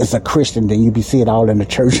 AI is a Christian, then you be seeing it all in the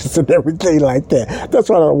churches and everything like that. That's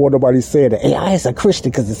why I don't want nobody saying that AI is a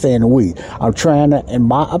Christian because it's saying we. I'm trying to, in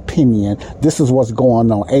my opinion, this is what's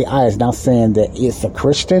going on. AI is not saying that it's a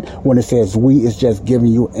Christian. When it says we, it's just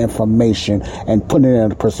giving you information and putting it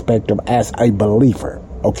in perspective as a believer.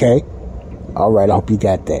 Okay? All right, I hope you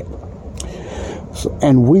got that.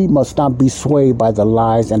 And we must not be swayed by the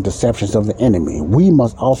lies and deceptions of the enemy. We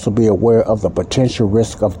must also be aware of the potential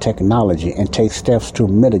risk of technology and take steps to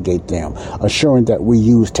mitigate them, assuring that we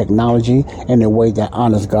use technology in a way that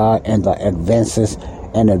honors God and advances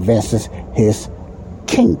His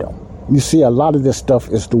kingdom. You see, a lot of this stuff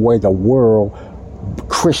is the way the world,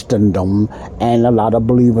 Christendom, and a lot of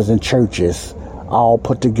believers in churches all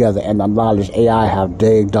put together, and the knowledge AI have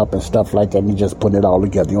digged up and stuff like that, and you just putting it all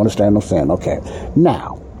together. You understand what I'm saying? Okay.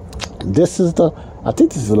 Now, I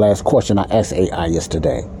think this is the last question I asked AI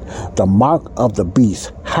yesterday. The mark of the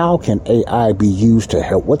beast. How can AI be used to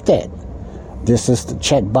help with that? This is the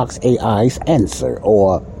Chatbox AI's answer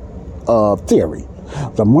or theory.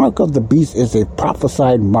 The mark of the beast is a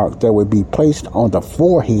prophesied mark that would be placed on the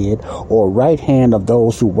forehead or right hand of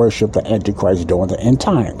those who worship the Antichrist during the end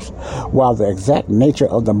times. While the exact nature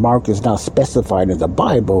of the mark is not specified in the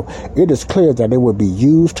Bible, it is clear that it would be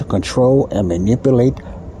used to control and manipulate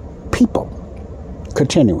people.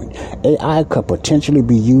 Continuing, AI could potentially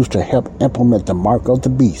be used to help implement the mark of the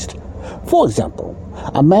beast. For example,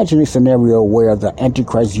 imagine a scenario where the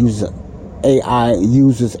Antichrist uses AI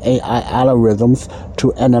algorithms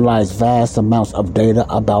to analyze vast amounts of data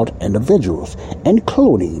about individuals,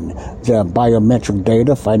 including their biometric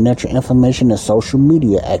data, financial information, and social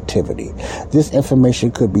media activity. This information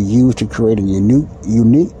could be used to create a unique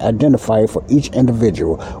identifier for each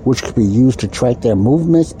individual, which could be used to track their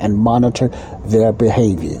movements and monitor their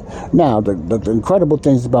behavior. Now, the incredible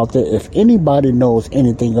things about that, if anybody knows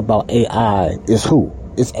anything about AI, is who?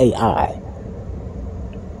 It's AI.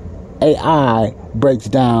 AI breaks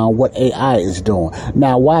down what AI is doing.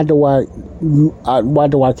 Now, why do I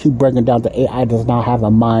keep breaking down that AI does not have a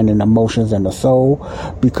mind and emotions and a soul?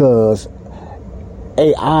 Because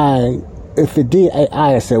AI, if it did,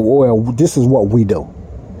 AI would say, well, this is what we do.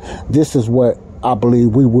 This is what I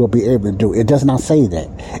believe we will be able to do. It does not say that.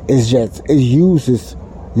 It's just, it uses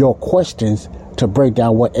your questions to break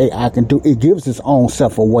down what AI can do. It gives its own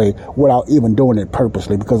self away without even doing it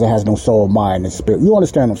purposely, because it has no soul, mind, and spirit. You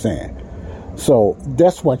understand what I'm saying? So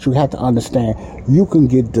that's what you have to understand. You can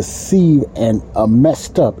get deceived and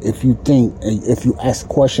messed up if you ask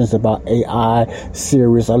questions about AI,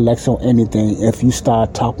 Sirius, Alexa, or anything, if you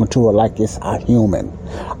start talking to it like it's a human.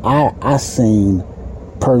 I seen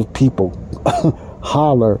people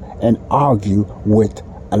holler and argue with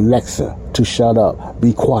Alexa to shut up,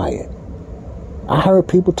 be quiet. I heard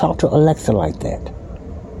people talk to Alexa like that.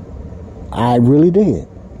 I really did.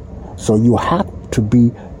 So you have to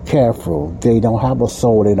be careful. They don't have a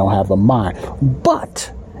soul. They don't have a mind.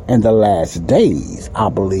 But in the last days, I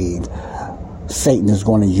believe Satan is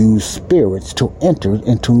going to use spirits to enter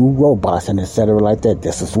into robots and etc. like that.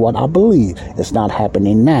 This is what I believe. It's not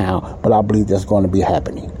happening now, but I believe that's going to be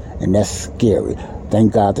happening. And that's scary.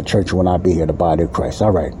 Thank God the church will not be here, the body of Christ.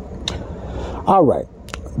 All right.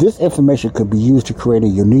 This information could be used to create a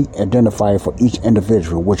unique identifier for each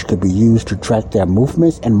individual, which could be used to track their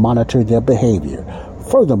movements and monitor their behavior.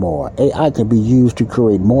 Furthermore, AI could be used to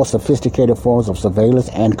create more sophisticated forms of surveillance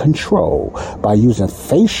and control by using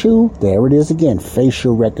facial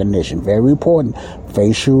recognition. Very important.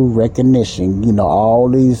 Facial recognition. You know, all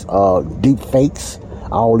these deep fakes,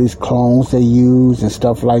 all these clones they use and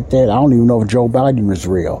stuff like that. I don't even know if Joe Biden is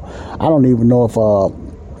real. I don't even know if the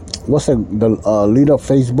leader of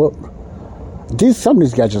Facebook. Some of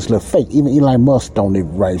these guys just look fake. Even Elon Musk don't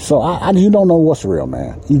even right. So you don't know what's real,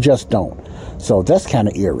 man. You just don't. So that's kind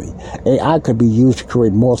of eerie. AI could be used to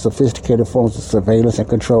create more sophisticated forms of surveillance and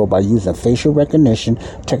control by using facial recognition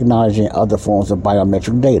technology and other forms of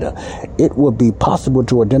biometric data. It would be possible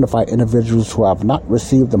to identify individuals who have not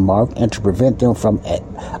received the mark and to prevent them from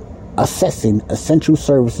assessing essential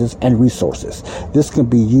services and resources. This can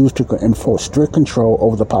be used to enforce strict control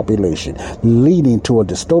over the population, leading to a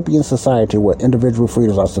dystopian society where individual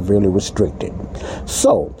freedoms are severely restricted.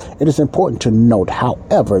 So, it is important to note,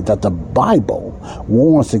 however, that the Bible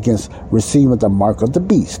warns against receiving the mark of the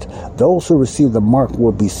beast. Those who receive the mark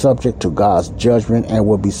will be subject to God's judgment and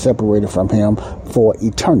will be separated from Him for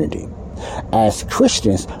eternity. As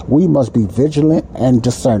Christians, we must be vigilant and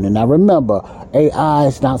discerning. Now remember, AI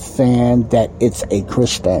is not saying that it's a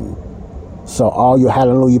Christian. So all you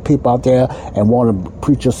hallelujah people out there and want to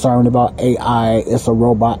preach a sermon about AI, it's a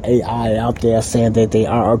robot AI out there saying that they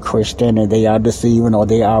are a Christian and they are deceiving or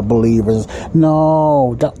they are believers.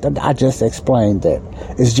 No, I just explained that.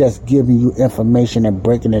 It's just giving you information and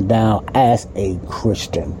breaking it down as a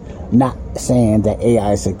Christian. Not saying that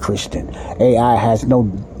AI is a Christian. AI has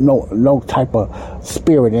no type of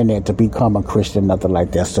spirit in it to become a Christian, nothing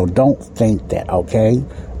like that. So don't think that, okay?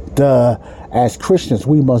 As Christians,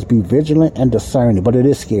 we must be vigilant and discerning, but it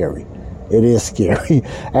is scary. It is scary.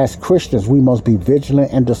 As Christians, we must be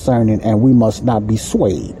vigilant and discerning, and we must not be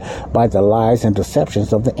swayed by the lies and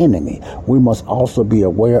deceptions of the enemy. We must also be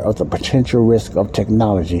aware of the potential risk of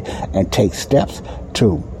technology and take steps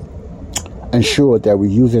to ensure that we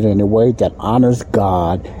use it in a way that honors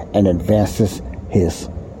God and advances His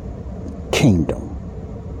kingdom.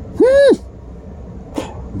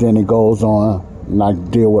 Then it goes on, and I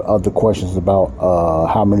deal with other questions about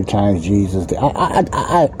how many times Jesus did. I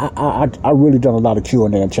really done a lot of Q&A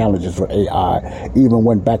and challenges with AI. Even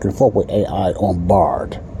went back and forth with AI on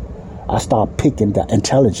Bard. I started picking the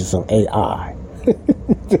intelligence of AI.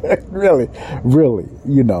 really,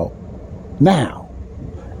 you know. Now,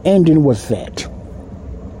 ending with that.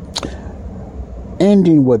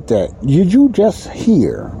 ending with that, you just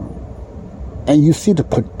hear and you see the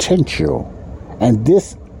potential, and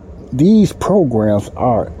these programs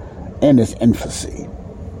are in its infancy.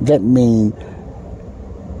 That means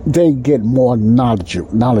they get more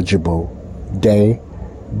knowledgeable day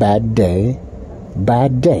by day by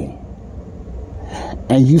day.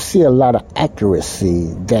 And you see a lot of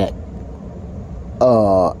accuracy that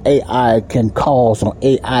AI can cause or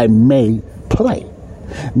AI may play.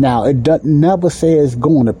 Now, it never say it's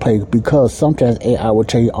going to play, because sometimes AI will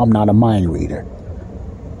tell you, I'm not a mind reader.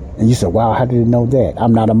 And you say, wow, how did it know that?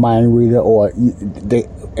 I'm not a mind reader. Or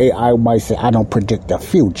AI might say, I don't predict the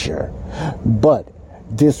future. But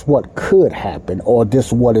this what could happen, or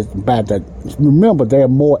this what is bad. Remember, they're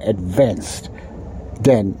more advanced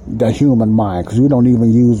than the human mind, because we don't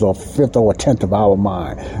even use a fifth or a tenth of our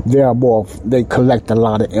mind. They collect a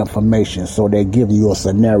lot of information, so they give you a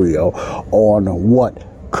scenario on what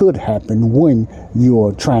could happen when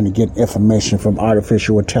you're trying to get information from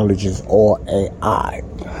artificial intelligence or AI.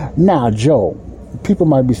 Now, Joe, people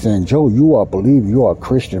might be saying, Joe, you are a believer, you are a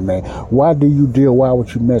Christian, man. Why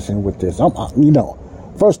would you messing with this?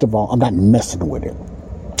 First of all, I'm not messing with it.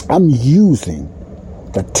 I'm using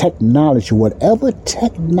the technology, whatever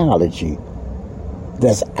technology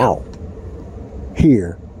that's out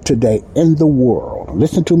here today in the world.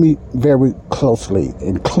 Listen to me very closely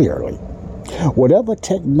and clearly. Whatever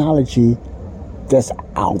technology that's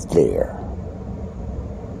out there,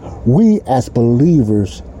 we as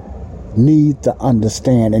believers need to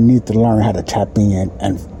understand and need to learn how to tap in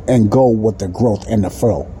and go with the growth and the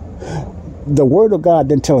flow. The word of God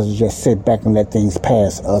didn't tell us to just sit back and let things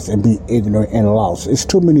pass us and be ignorant and lost. It's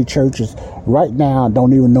too many churches right now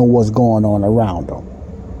don't even know what's going on around them.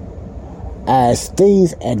 As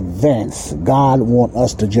things advance, God wants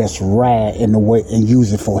us to just ride in the way and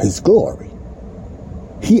use it for His glory.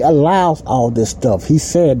 He allows all this stuff. He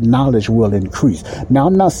said knowledge will increase. Now,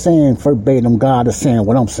 I'm not saying verbatim God is saying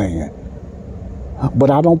what I'm saying, but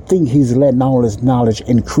I don't think He's letting all this knowledge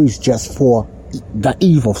increase just for the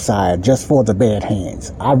evil side, just for the bad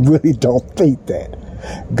hands. I really don't think that.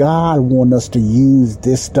 God wants us to use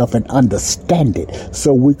this stuff and understand it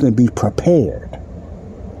so we can be prepared.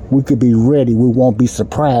 We could be ready. We won't be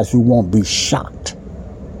surprised. We won't be shocked.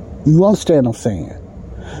 You understand what I'm saying?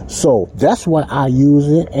 So that's why I use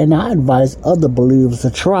it, and I advise other believers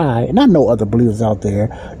to try, and I know other believers out there,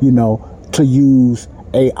 to use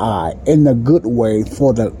AI in a good way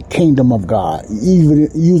for the kingdom of God. Even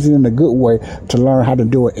use it in a good way to learn how to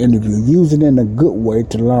do an interview. Use it in a good way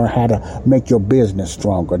to learn how to make your business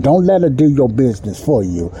stronger. Don't let it do your business for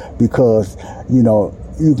you, because,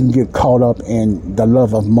 you can get caught up in the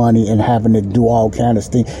love of money and having to do all kinds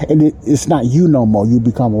of things. And it's not you no more. You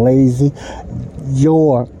become lazy.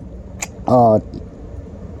 Your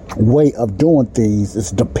way of doing things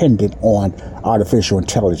is dependent on artificial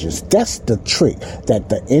intelligence. That's the trick that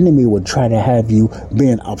the enemy would try to have you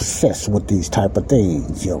being obsessed with these type of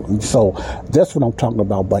things. So that's what I'm talking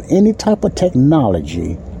about. But any type of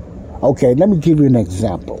technology, okay, let me give you an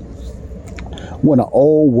example. When the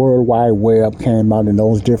old World Wide Web came out and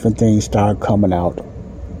those different things started coming out,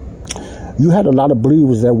 you had a lot of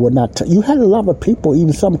believers that would not. You had a lot of people,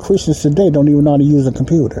 even some Christians today, don't even know how to use a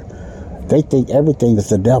computer. They think everything is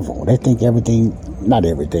the devil. They think not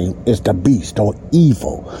everything, is the beast or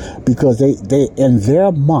evil, because they in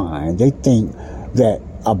their mind they think that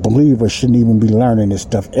a believer shouldn't even be learning this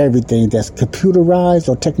stuff. Everything that's computerized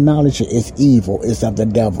or technology is evil. It's of the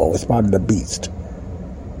devil. It's part of the beast.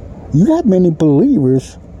 You got many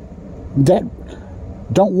believers that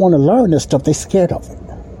don't want to learn this stuff. They're scared of it.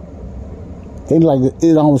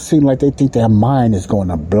 It almost seems like they think their mind is going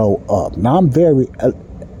to blow up. Now,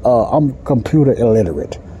 I'm computer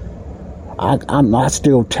illiterate. I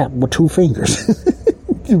still tap with 2 fingers.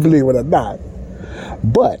 You believe it or not.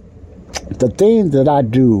 But the things that I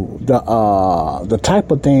do, the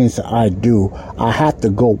type of things that I do, I have to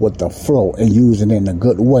go with the flow and use it in a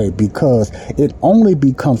good way, because it only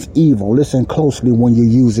becomes evil. Listen closely when you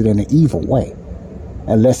use it in an evil way,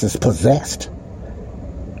 unless it's possessed.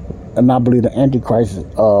 And I believe the Antichrist is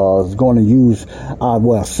going to use,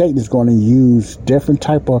 Satan is going to use different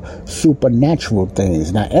type of supernatural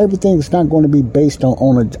things. Now, everything is not going to be based on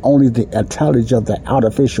only the intelligence of the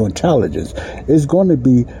artificial intelligence. It's going to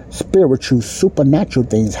be spiritual, supernatural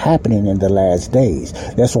things happening in the last days.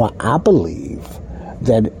 That's why I believe,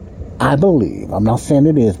 I'm not saying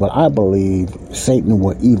it is, but I believe Satan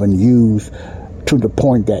will even use to the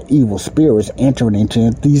point that evil spirits entering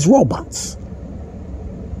into these robots.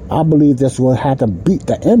 I believe that's what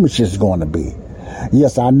the image is going to be.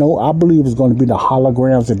 Yes, I believe it's going to be the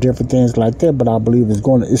holograms and different things like that, but I believe it's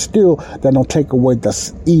still, that don't take away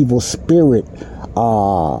the evil spirit,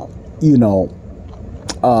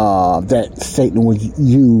 that Satan would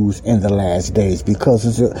use in the last days,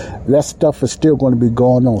 because that stuff is still going to be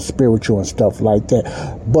going on, spiritual and stuff like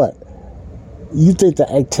that. But you think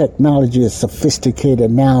the technology is sophisticated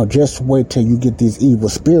now? Just wait till you get these evil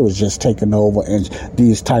spirits just taking over and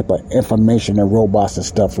these type of information and robots and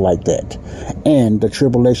stuff like that. And the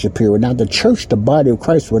tribulation period. Now, the church, the body of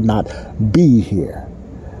Christ, would not be here,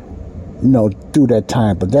 through that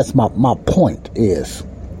time. But that's my point is,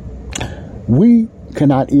 we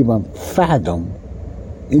cannot even fathom,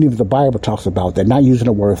 and even the Bible talks about that, not using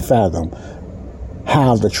the word fathom,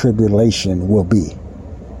 how the tribulation will be.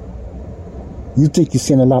 You think you're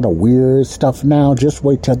seeing a lot of weird stuff now? Just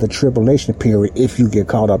wait till the tribulation period if you get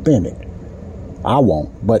caught up in it. I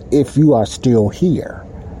won't. But if you are still here,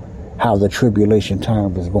 how the tribulation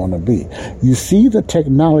time is going to be. You see the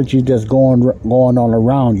technology that's going on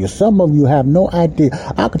around you. Some of you have no idea.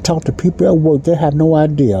 I could talk to people at work. They have no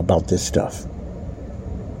idea about this stuff.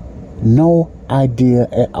 No idea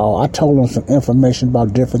at all. I told them some information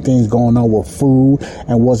about different things going on with food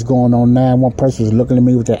and what's going on now. One person was looking at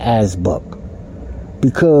me with their eyes buck,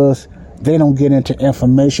 because they don't get into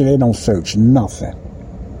information. They don't search nothing.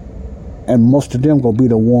 And most of them going to be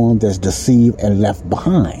the one that's deceived and left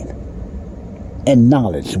behind. And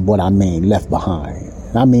knowledge, what I mean, left behind.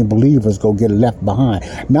 I mean, believers go get left behind.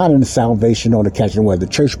 Not in the salvation or the catching away of the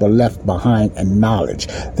church, but left behind in knowledge.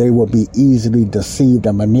 They will be easily deceived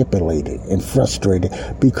and manipulated and frustrated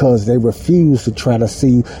because they refuse to try to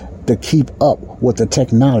keep up with the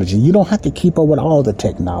technology. You don't have to keep up with all the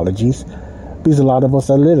technologies, because a lot of us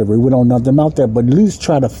are literate. We don't know them out there, but at least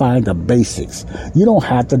try to find the basics. You don't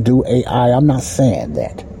have to do AI. I'm not saying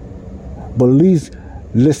that. But at least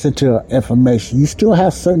listen to information. You still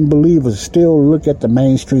have certain believers still look at the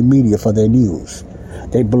mainstream media for their news.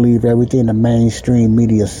 They believe everything the mainstream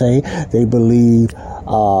media say. They believe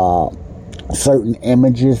certain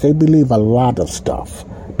images. They believe a lot of stuff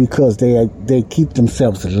because they keep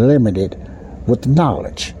themselves limited with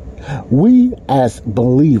knowledge. We as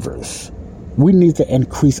believers, we need to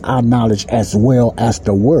increase our knowledge as well as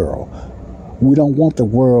the world. We don't want the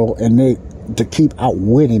world to keep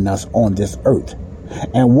outwitting us on this earth.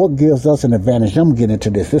 And what gives us an advantage, I'm getting into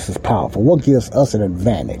this, this is powerful. What gives us an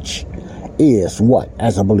advantage is what,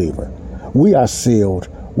 as a believer? We are sealed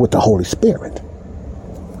with the Holy Spirit.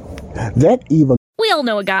 That even We all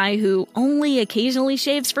know a guy who only occasionally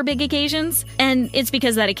shaves for big occasions, and it's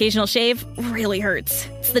because that occasional shave really hurts.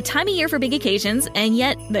 It's the time of year for big occasions, and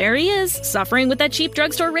yet there he is, suffering with that cheap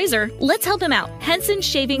drugstore razor. Let's help him out. Henson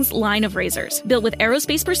Shaving's line of razors, built with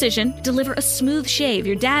aerospace precision, deliver a smooth shave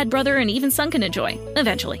your dad, brother, and even son can enjoy,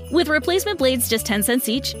 eventually. With replacement blades just 10 cents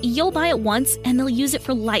each, you'll buy it once, and they'll use it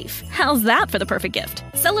for life. How's that for the perfect gift?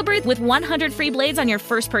 Celebrate with 100 free blades on your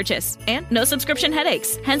first purchase, and no subscription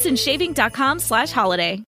headaches. HensonShaving.com/holiday.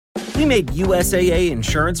 We made USAA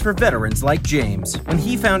insurance for veterans like James. When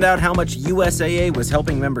he found out how much USAA was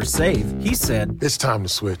helping members save, he said, "It's time to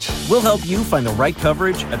switch." We'll help you find the right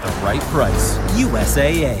coverage at the right price.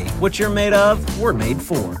 USAA. What you're made of, we're made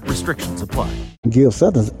for. Restrictions apply. Gives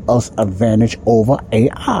us advantage over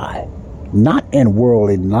AI. Not in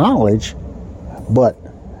worldly knowledge, but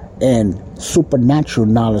in supernatural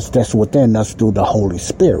knowledge that's within us through the Holy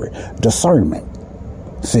Spirit. Discernment.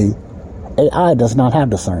 See, AI does not have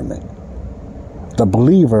discernment. The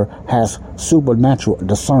believer has supernatural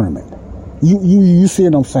discernment. You see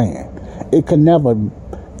what I'm saying? It can never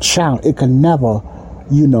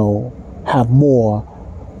have more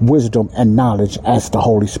wisdom and knowledge as the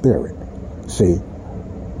Holy Spirit. See,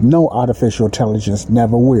 no artificial intelligence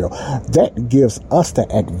never will. That gives us the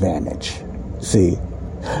advantage. See,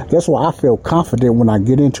 that's why I feel confident when I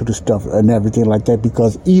get into the stuff and everything like that,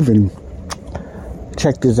 because even,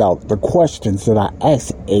 check this out, the questions that I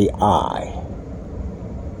asked AI,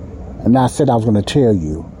 and I said I was going to tell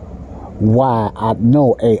you why I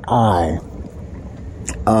know AI,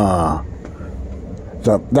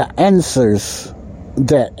 the answers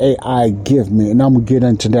that AI give me, and I'm going to get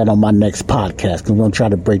into that on my next podcast, because I'm going to try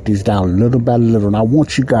to break these down little by little, and I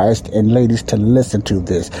want you guys and ladies to listen to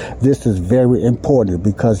this. This is very important,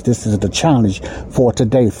 because this is the challenge for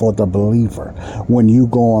today for the believer. When you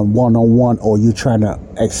go on one-on-one, or you're trying to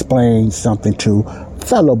explain something to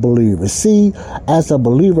fellow believers. See, as a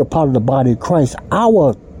believer, part of the body of Christ,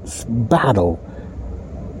 our battle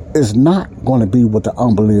is not going to be with the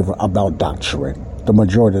unbeliever about doctrine. The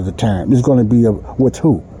majority of the time, it's going to be with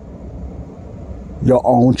who? Your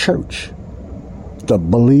own church. the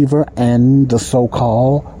believer and the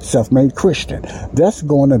so-called self-made Christian. That's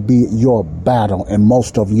going to be your battle in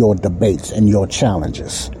most of your debates and your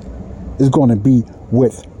challenges. It's going to be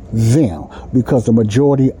with them, because the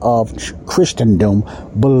majority of Christendom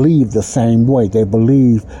believe the same way. They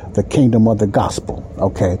believe the kingdom of the gospel.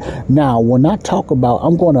 Okay. Now, when I talk about,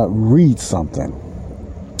 I'm going to read something.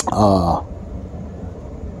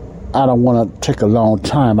 I don't want to take a long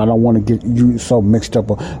time. I don't want to get you so mixed up.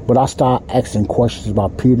 But I start asking questions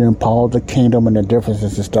about Peter and Paul, the kingdom, and the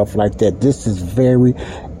differences and stuff like that. This is very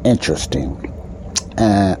interesting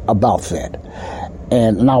about that.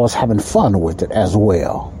 And I was having fun with it as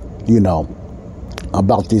well,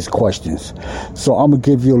 about these questions. So I'm going to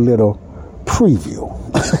give you a little preview.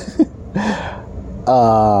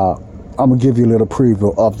 I'm going to give you a little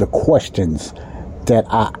preview of the questions that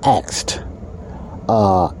I asked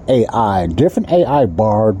AI. Different AI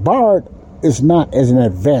Bard. Bard is not as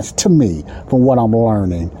advanced to me from what I'm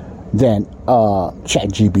learning than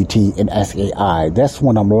ChatGPT and Ask AI. That's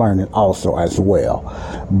what I'm learning also as well.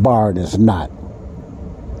 Bard is not.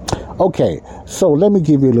 Okay, so let me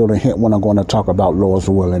give you a little hint when I'm going to talk about Lord's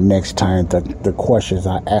willing next time, the questions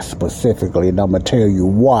I asked specifically, and I'm going to tell you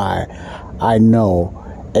why I know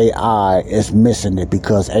AI is missing it,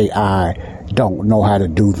 because AI don't know how to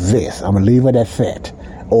do this. I'm going to leave it at that,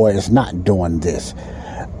 or it's not doing this.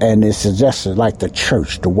 And it's just like the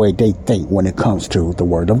church, the way they think when it comes to the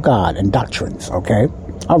word of God and doctrines, okay?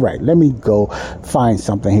 All right, let me go find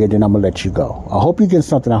something here, then I'm going to let you go. I hope you get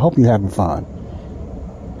something. I hope you're having fun.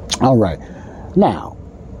 All right. Now,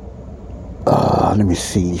 let me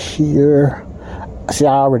see here. See,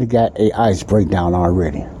 I already got AI's breakdown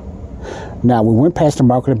already. Now, we went past the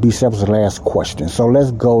mark of the beast. That was the last question. So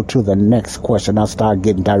let's go to the next question. I'll start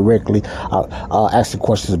getting directly asking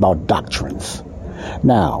questions about doctrines.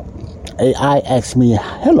 Now, AI asked me,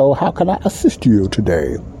 hello, how can I assist you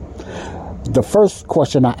today? The first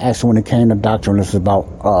question I asked when it came to doctrine is about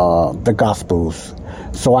the Gospels.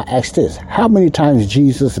 So I asked this: how many times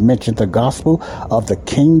Jesus mentioned the gospel of the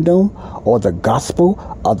kingdom or the gospel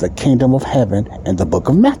of the kingdom of heaven in the book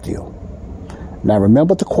of Matthew? Now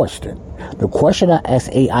remember the question. The question I asked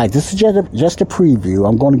AI, this is just a preview.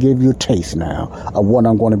 I'm going to give you a taste now of what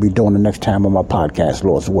I'm going to be doing the next time on my podcast,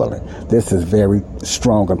 Lord's willing. This is very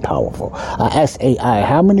strong and powerful. I asked AI,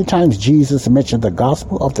 how many times Jesus mentioned the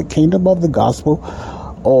gospel of the kingdom of the gospel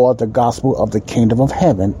or the gospel of the kingdom of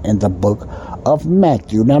heaven in the book of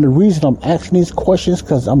Matthew. Now, the reason I'm asking these questions is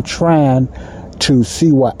because I'm trying to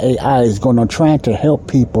see what AI is going on, trying to help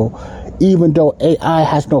people. Even though AI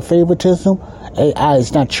has no favoritism, AI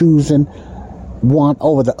is not choosing one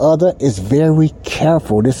over the other. Is very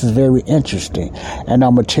careful. This is very interesting, and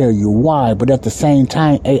I'm going to tell you why. But at the same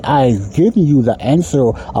time, AI is giving you the answer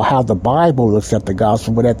of how the Bible looks at the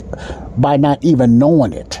gospel, but by not even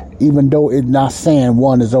knowing it, even though it's not saying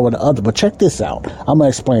one is over the other. But check this out. I'm going to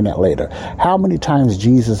explain that later. How many times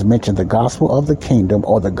Jesus mentioned the gospel of the kingdom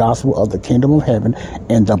or the gospel of the kingdom of heaven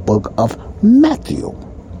in the book of Matthew?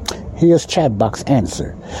 Here's chat box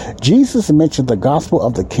answer. Jesus mentioned the gospel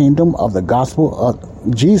of the kingdom of the gospel of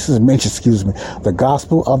the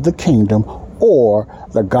gospel of the kingdom or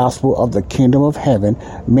the gospel of the kingdom of heaven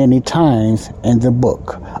many times in the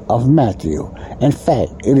book of Matthew. In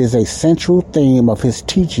fact, it is a central theme of his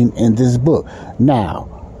teaching in this book. Now,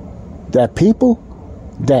 that people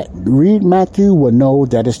that read Matthew will know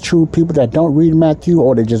that it's true. People that don't read Matthew,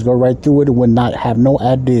 or they just go right through it, will not have no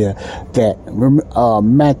idea that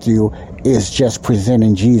Matthew is just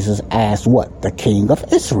presenting Jesus as what? The King of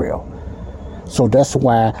Israel. So that's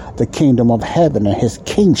why the kingdom of heaven and his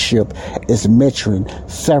kingship is mentioned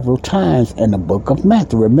several times in the book of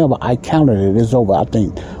Matthew. Remember, I counted it. It's over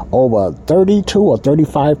 32 or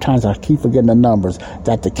 35 times. I keep forgetting the numbers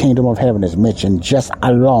that the kingdom of heaven is mentioned just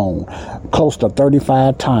alone. Close to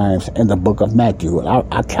 35 times in the book of Matthew.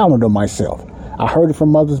 I counted them myself. I heard it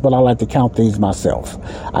from others, but I like to count these myself.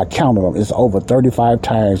 I counted them. It's over 35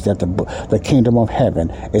 times that the kingdom of heaven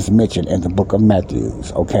is mentioned in the book of Matthew.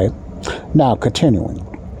 Okay? Now, continuing.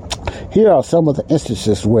 Here are some of the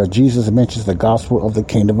instances where Jesus mentions the gospel of the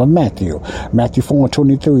kingdom of Matthew. Matthew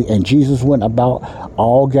 4:23, and Jesus went about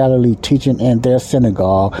all Galilee, teaching in their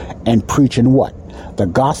synagogue and preaching what? The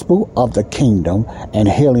gospel of the kingdom, and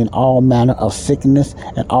healing all manner of sickness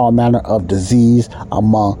and all manner of disease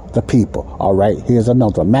among the people. All right, here's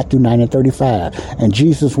another. Matthew 9:35. And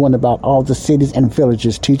Jesus went about all the cities and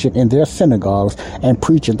villages, teaching in their synagogues and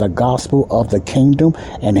preaching the gospel of the kingdom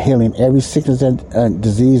and healing every sickness and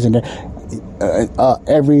disease. And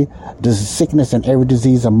every sickness and every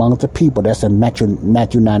disease among the people. That's in Matthew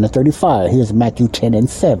 9:35. Here's Matthew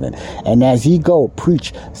 10:7. And as ye go,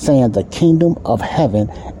 preach, saying the kingdom of heaven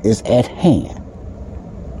is at hand.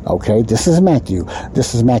 Okay, this is Matthew.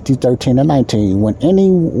 This is Matthew 13:19. When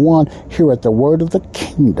anyone heareth the word of the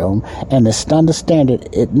kingdom and understandeth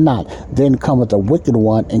it not, then cometh the wicked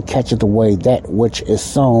one and catcheth away that which is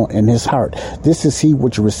sown in his heart. This is he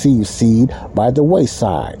which receives seed by the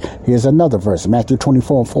wayside. Here's another verse, Matthew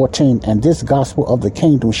 24:14. And this gospel of the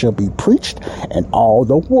kingdom shall be preached in all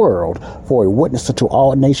the world for a witness unto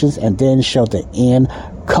all nations, and then shall the end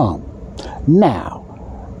come. Now,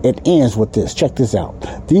 it ends with this. Check this out.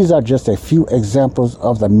 These are just a few examples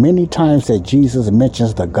of the many times that Jesus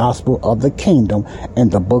mentions the gospel of the kingdom in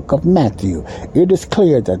the book of Matthew. It is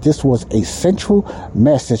clear that this was a central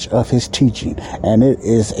message of his teaching, and it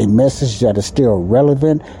is a message that is still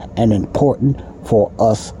relevant and important for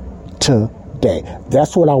us today.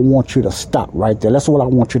 That's what I want you to stop right there. That's what I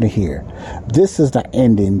want you to hear. This is the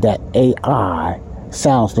ending that AI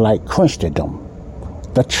sounds like Christendom,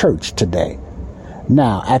 the church today.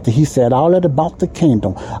 Now, after he said all that about the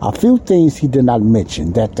kingdom, a few things he did not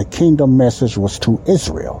mention: that the kingdom message was to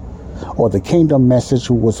Israel, or the kingdom message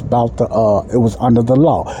was about it was under the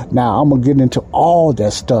law. Now, I'm going to get into all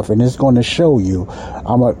that stuff, and it's going to show you,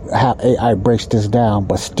 I'm going to have AI breaks this down,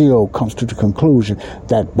 but still comes to the conclusion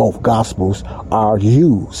that both gospels are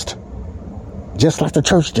used. Just like the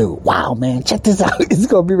church do. Wow, man, check this out. It's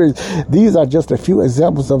going to be rich. These are just a few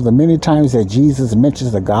examples of the many times that Jesus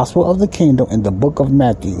mentions the gospel of the kingdom in the book of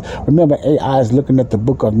Matthew. Remember, AI is looking at the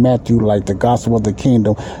book of Matthew like the gospel of the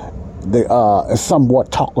kingdom. Is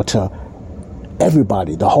somewhat talking to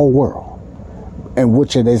everybody, the whole world, in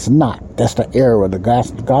which it is not. That's the error. The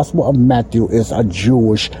gospel of Matthew is a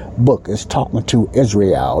Jewish book. It's talking to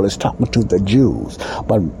Israel. It's talking to the Jews.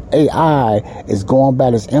 But AI is going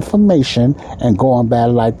by this information and going by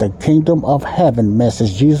like the kingdom of heaven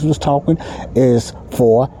message Jesus was talking is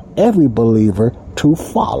for every believer to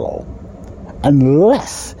follow,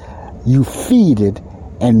 unless you feed it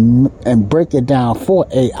and break it down for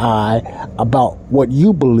AI about what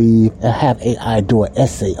you believe, and have AI do an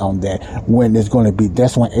essay on that. When it's going to be,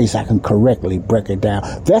 that's when AI can correctly break it down.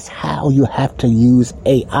 That's how you have to use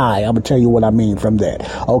AI. I'm going to tell you what I mean from that.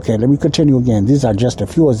 Okay, let me continue again. These are just a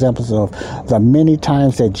few examples of the many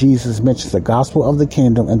times that Jesus mentions the gospel of the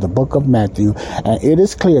kingdom in the book of Matthew, and it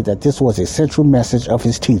is clear that this was a central message of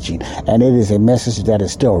his teaching, and it is a message that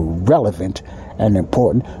is still relevant and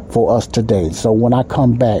important for us today. So when I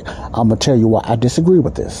come back, I'm going to tell you why I disagree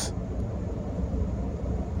with this.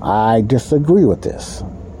 I disagree with this.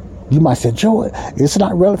 You might say, Joe, it's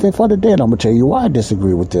not relevant for today. And I'm going to tell you why I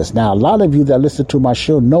disagree with this. Now, a lot of you that listen to my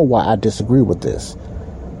show know why I disagree with this.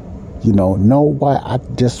 You know why I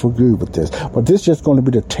disagree with this. But this is just going to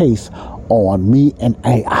be the taste on me and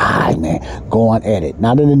AI, man, going at it.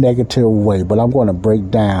 Not in a negative way, but I'm going to break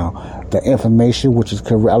down the information, which is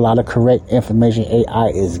a lot of correct information AI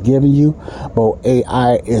is giving you. But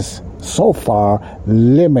AI is so far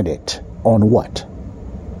limited on what?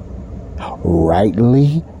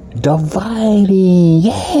 Rightly dividing.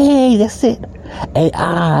 Yay, that's it.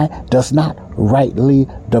 AI does not rightly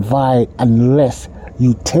divide unless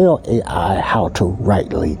you tell AI how to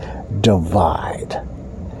rightly divide.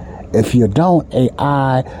 If you don't,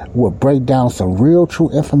 AI will break down some real true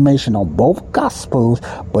information on both gospels,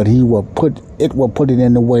 but he will put it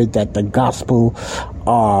in the way that the gospel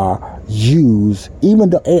are used. Even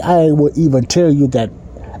the AI will even tell you that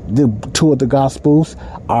the two of the gospels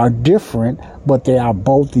are different, but they are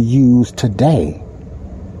both used today.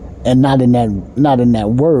 And not in that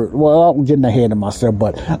word. Well, I'm getting ahead of myself,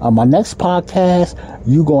 but on my next podcast,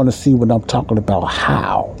 you're going to see what I'm talking about,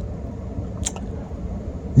 how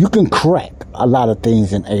you can crack a lot of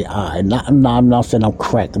things in AI. I'm not saying I'm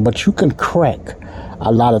cracked, but you can crack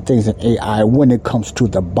a lot of things in AI when it comes to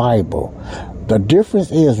the Bible. The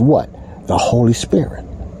difference is what? The Holy Spirit.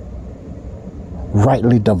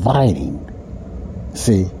 Rightly dividing.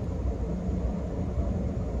 See?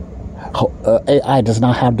 AI does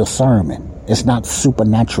not have discernment. It's not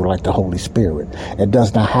supernatural like the Holy Spirit. It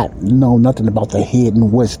does not know nothing about the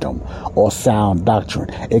hidden wisdom or sound doctrine.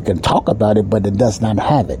 It can talk about it, but it does not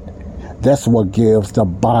have it. That's what gives the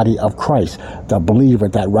body of Christ, the believer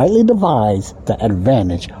that rightly divides, the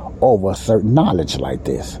advantage over certain knowledge like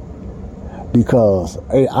this. Because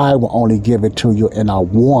AI will only give it to you in a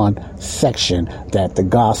one section, that the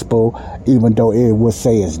gospel, even though it would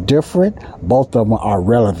say it's different, both of them are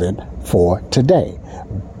relevant for today.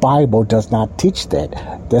 Bible does not teach that.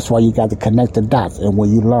 That's why you got to connect the dots. And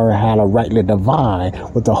when you learn how to rightly divide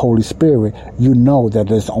with the Holy Spirit, you know that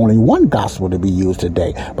there's only one gospel to be used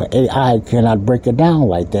today. But AI cannot break it down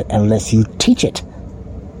like that unless you teach it,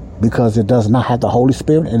 because it does not have the Holy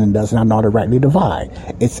Spirit and it does not know how to rightly divide.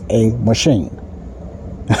 It's a machine.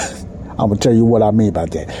 I'm going to tell you what I mean by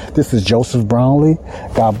that. This is Joseph Brownlee.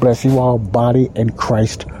 God bless you all. Body in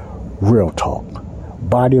Christ Real Talk.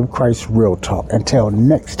 Body of Christ Real Talk. Until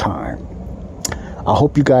next time, I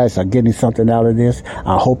hope you guys are getting something out of this.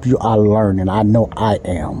 I hope you are learning. I know I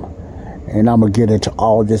am. And I'm going to get into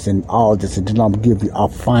all this, and then I'm going to give you a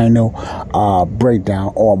final breakdown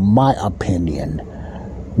on my opinion.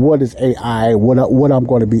 What is AI? What I'm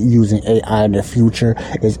going to be using AI in the future?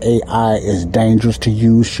 Is AI is dangerous to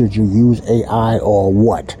use? Should you use AI or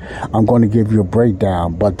what? I'm going to give you a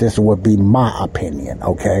breakdown, but this would be my opinion,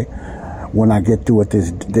 okay? When I get through with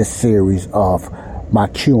this series of my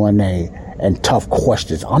Q&A and tough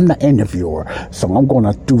questions. I'm the interviewer, so I'm going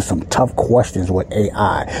to do some tough questions with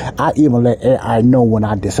AI. I even let AI know when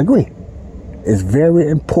I disagree. It's very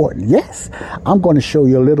important. Yes, I'm going to show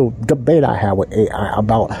you a little debate I have with AI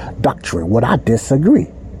about doctrine, what I disagree.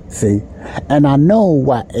 See? And I know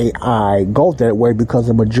why AI goes that way, because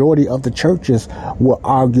the majority of the churches will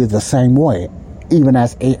argue the same way, even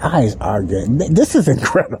as AI is arguing. This is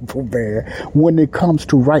incredible, man. When it comes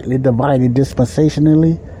to rightly dividing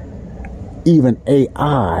dispensationally, even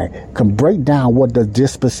AI can break down what the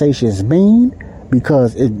dispensations mean,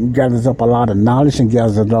 because it gathers up a lot of knowledge and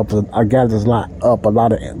gathers up a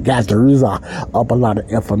lot of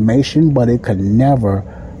information, but it can never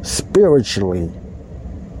spiritually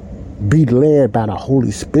be led by the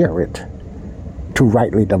Holy Spirit to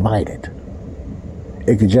rightly divide it.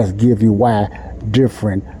 It can just give you why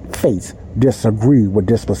different faiths disagree with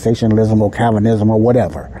dispensationalism or Calvinism or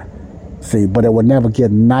whatever. See, but it will never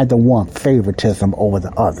give neither one favoritism over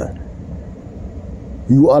the other.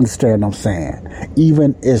 You understand what I'm saying?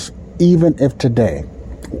 Even if today,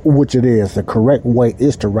 which it is, the correct way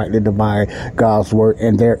is to rightly divide God's word,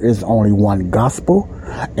 and there is only one gospel,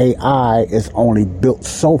 AI is only built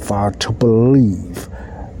so far to believe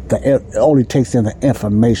that it only takes in the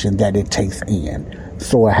information that it takes in.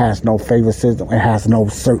 So it has no favoritism, it has no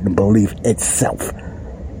certain belief itself.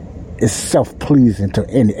 It's self-pleasing to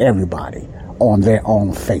everybody on their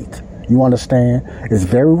own faith. You understand? It's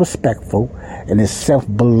very respectful, and it's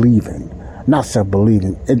self-believing. Not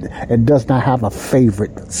self-believing. It does not have a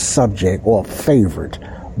favorite subject or a favorite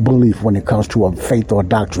belief when it comes to a faith or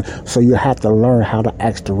doctrine. So you have to learn how to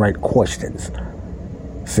ask the right questions.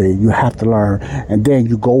 See, you have to learn. And then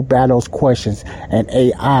you go by those questions, and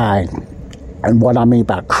AI, and what I mean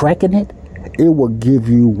by cracking it, it will give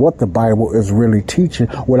you what the Bible is really teaching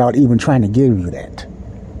without even trying to give you that.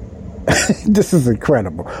 This is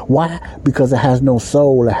incredible. Why? Because it has no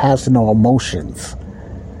soul. It has no emotions.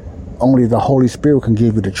 Only the Holy Spirit can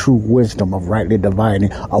give you the true wisdom of rightly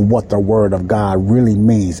dividing of what the Word of God really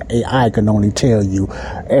means. AI can only tell you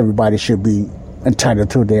everybody should be entitled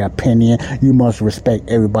to their opinion. You must respect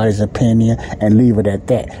everybody's opinion and leave it at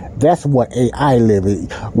that. That's what AI living.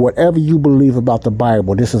 Whatever you believe about the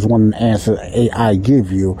Bible, this is one of the answers AI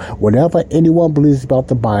give you. Whatever anyone believes about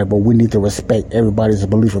the Bible, we need to respect everybody's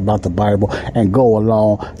belief about the Bible and go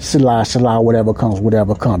along. Shallah, whatever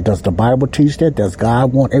comes. Does the Bible teach that? Does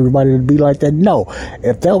God want everybody to be like that? No.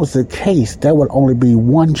 If that was the case, there would only be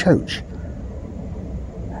one church.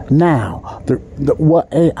 Now,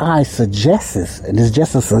 what AI suggests, and it's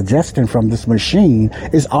just a suggestion from this machine,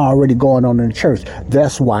 is already going on in the church.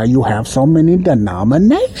 That's why you have so many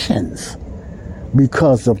denominations,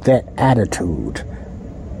 because of that attitude.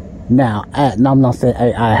 Now, I'm not saying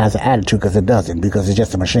AI has an attitude, because it doesn't, because it's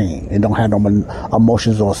just a machine. It don't have no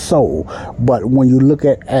emotions or soul. But when you look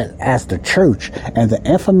at as the church, and the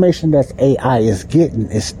information that AI is getting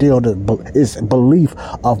is still is belief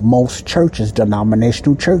of most churches,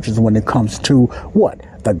 denominational churches, when it comes to what?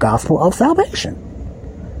 The gospel of salvation.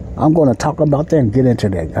 I'm going to talk about that and get into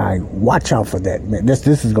that, guy. Watch out for that, man. This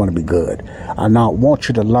is going to be good. And I want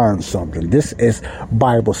you to learn something. This is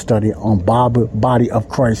Bible study on Body of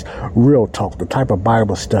Christ Real Talk, the type of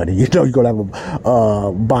Bible study. You know, you're going to have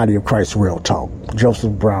a Body of Christ Real Talk.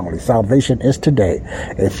 Joseph Brownlee. Salvation is today.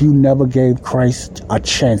 If you never gave Christ a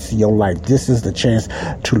chance in your life, this is the chance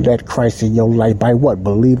to let Christ in your life by what?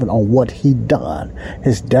 Believing on what he done.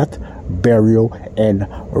 His death, burial, and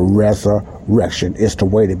resurrection is the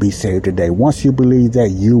way to be saved today. Once you believe that,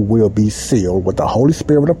 you will be sealed with the Holy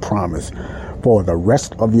Spirit of promise for the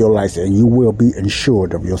rest of your life, and you will be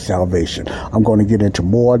assured of your salvation. I'm going to get into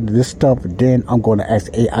more of this stuff, and then I'm going to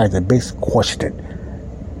ask AI the big question.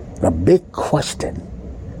 the big question.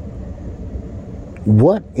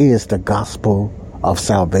 What is the gospel of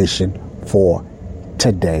salvation for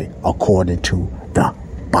today according to the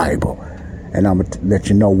Bible? And I'm going to let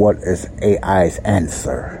you know what is AI's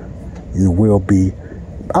answer. You will be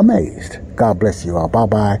amazed. God bless you all.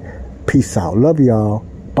 Bye-bye. Peace out. Love y'all.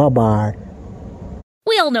 Bye-bye.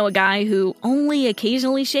 We all know a guy who only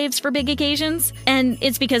occasionally shaves for big occasions, and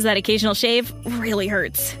it's because that occasional shave really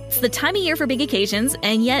hurts. It's the time of year for big occasions,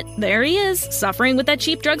 and yet there he is, suffering with that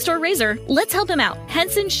cheap drugstore razor. Let's help him out.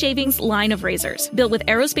 Henson Shaving's line of razors, built with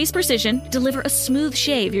aerospace precision, deliver a smooth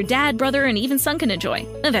shave your dad, brother, and even son can enjoy,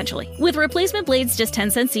 eventually. With replacement blades just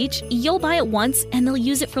 10 cents each, you'll buy it once, and they'll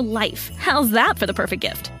use it for life. How's that for the perfect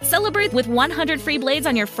gift? Celebrate with 100 free blades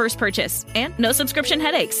on your first purchase, and no subscription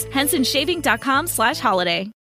headaches. HensonShaving.com/holiday.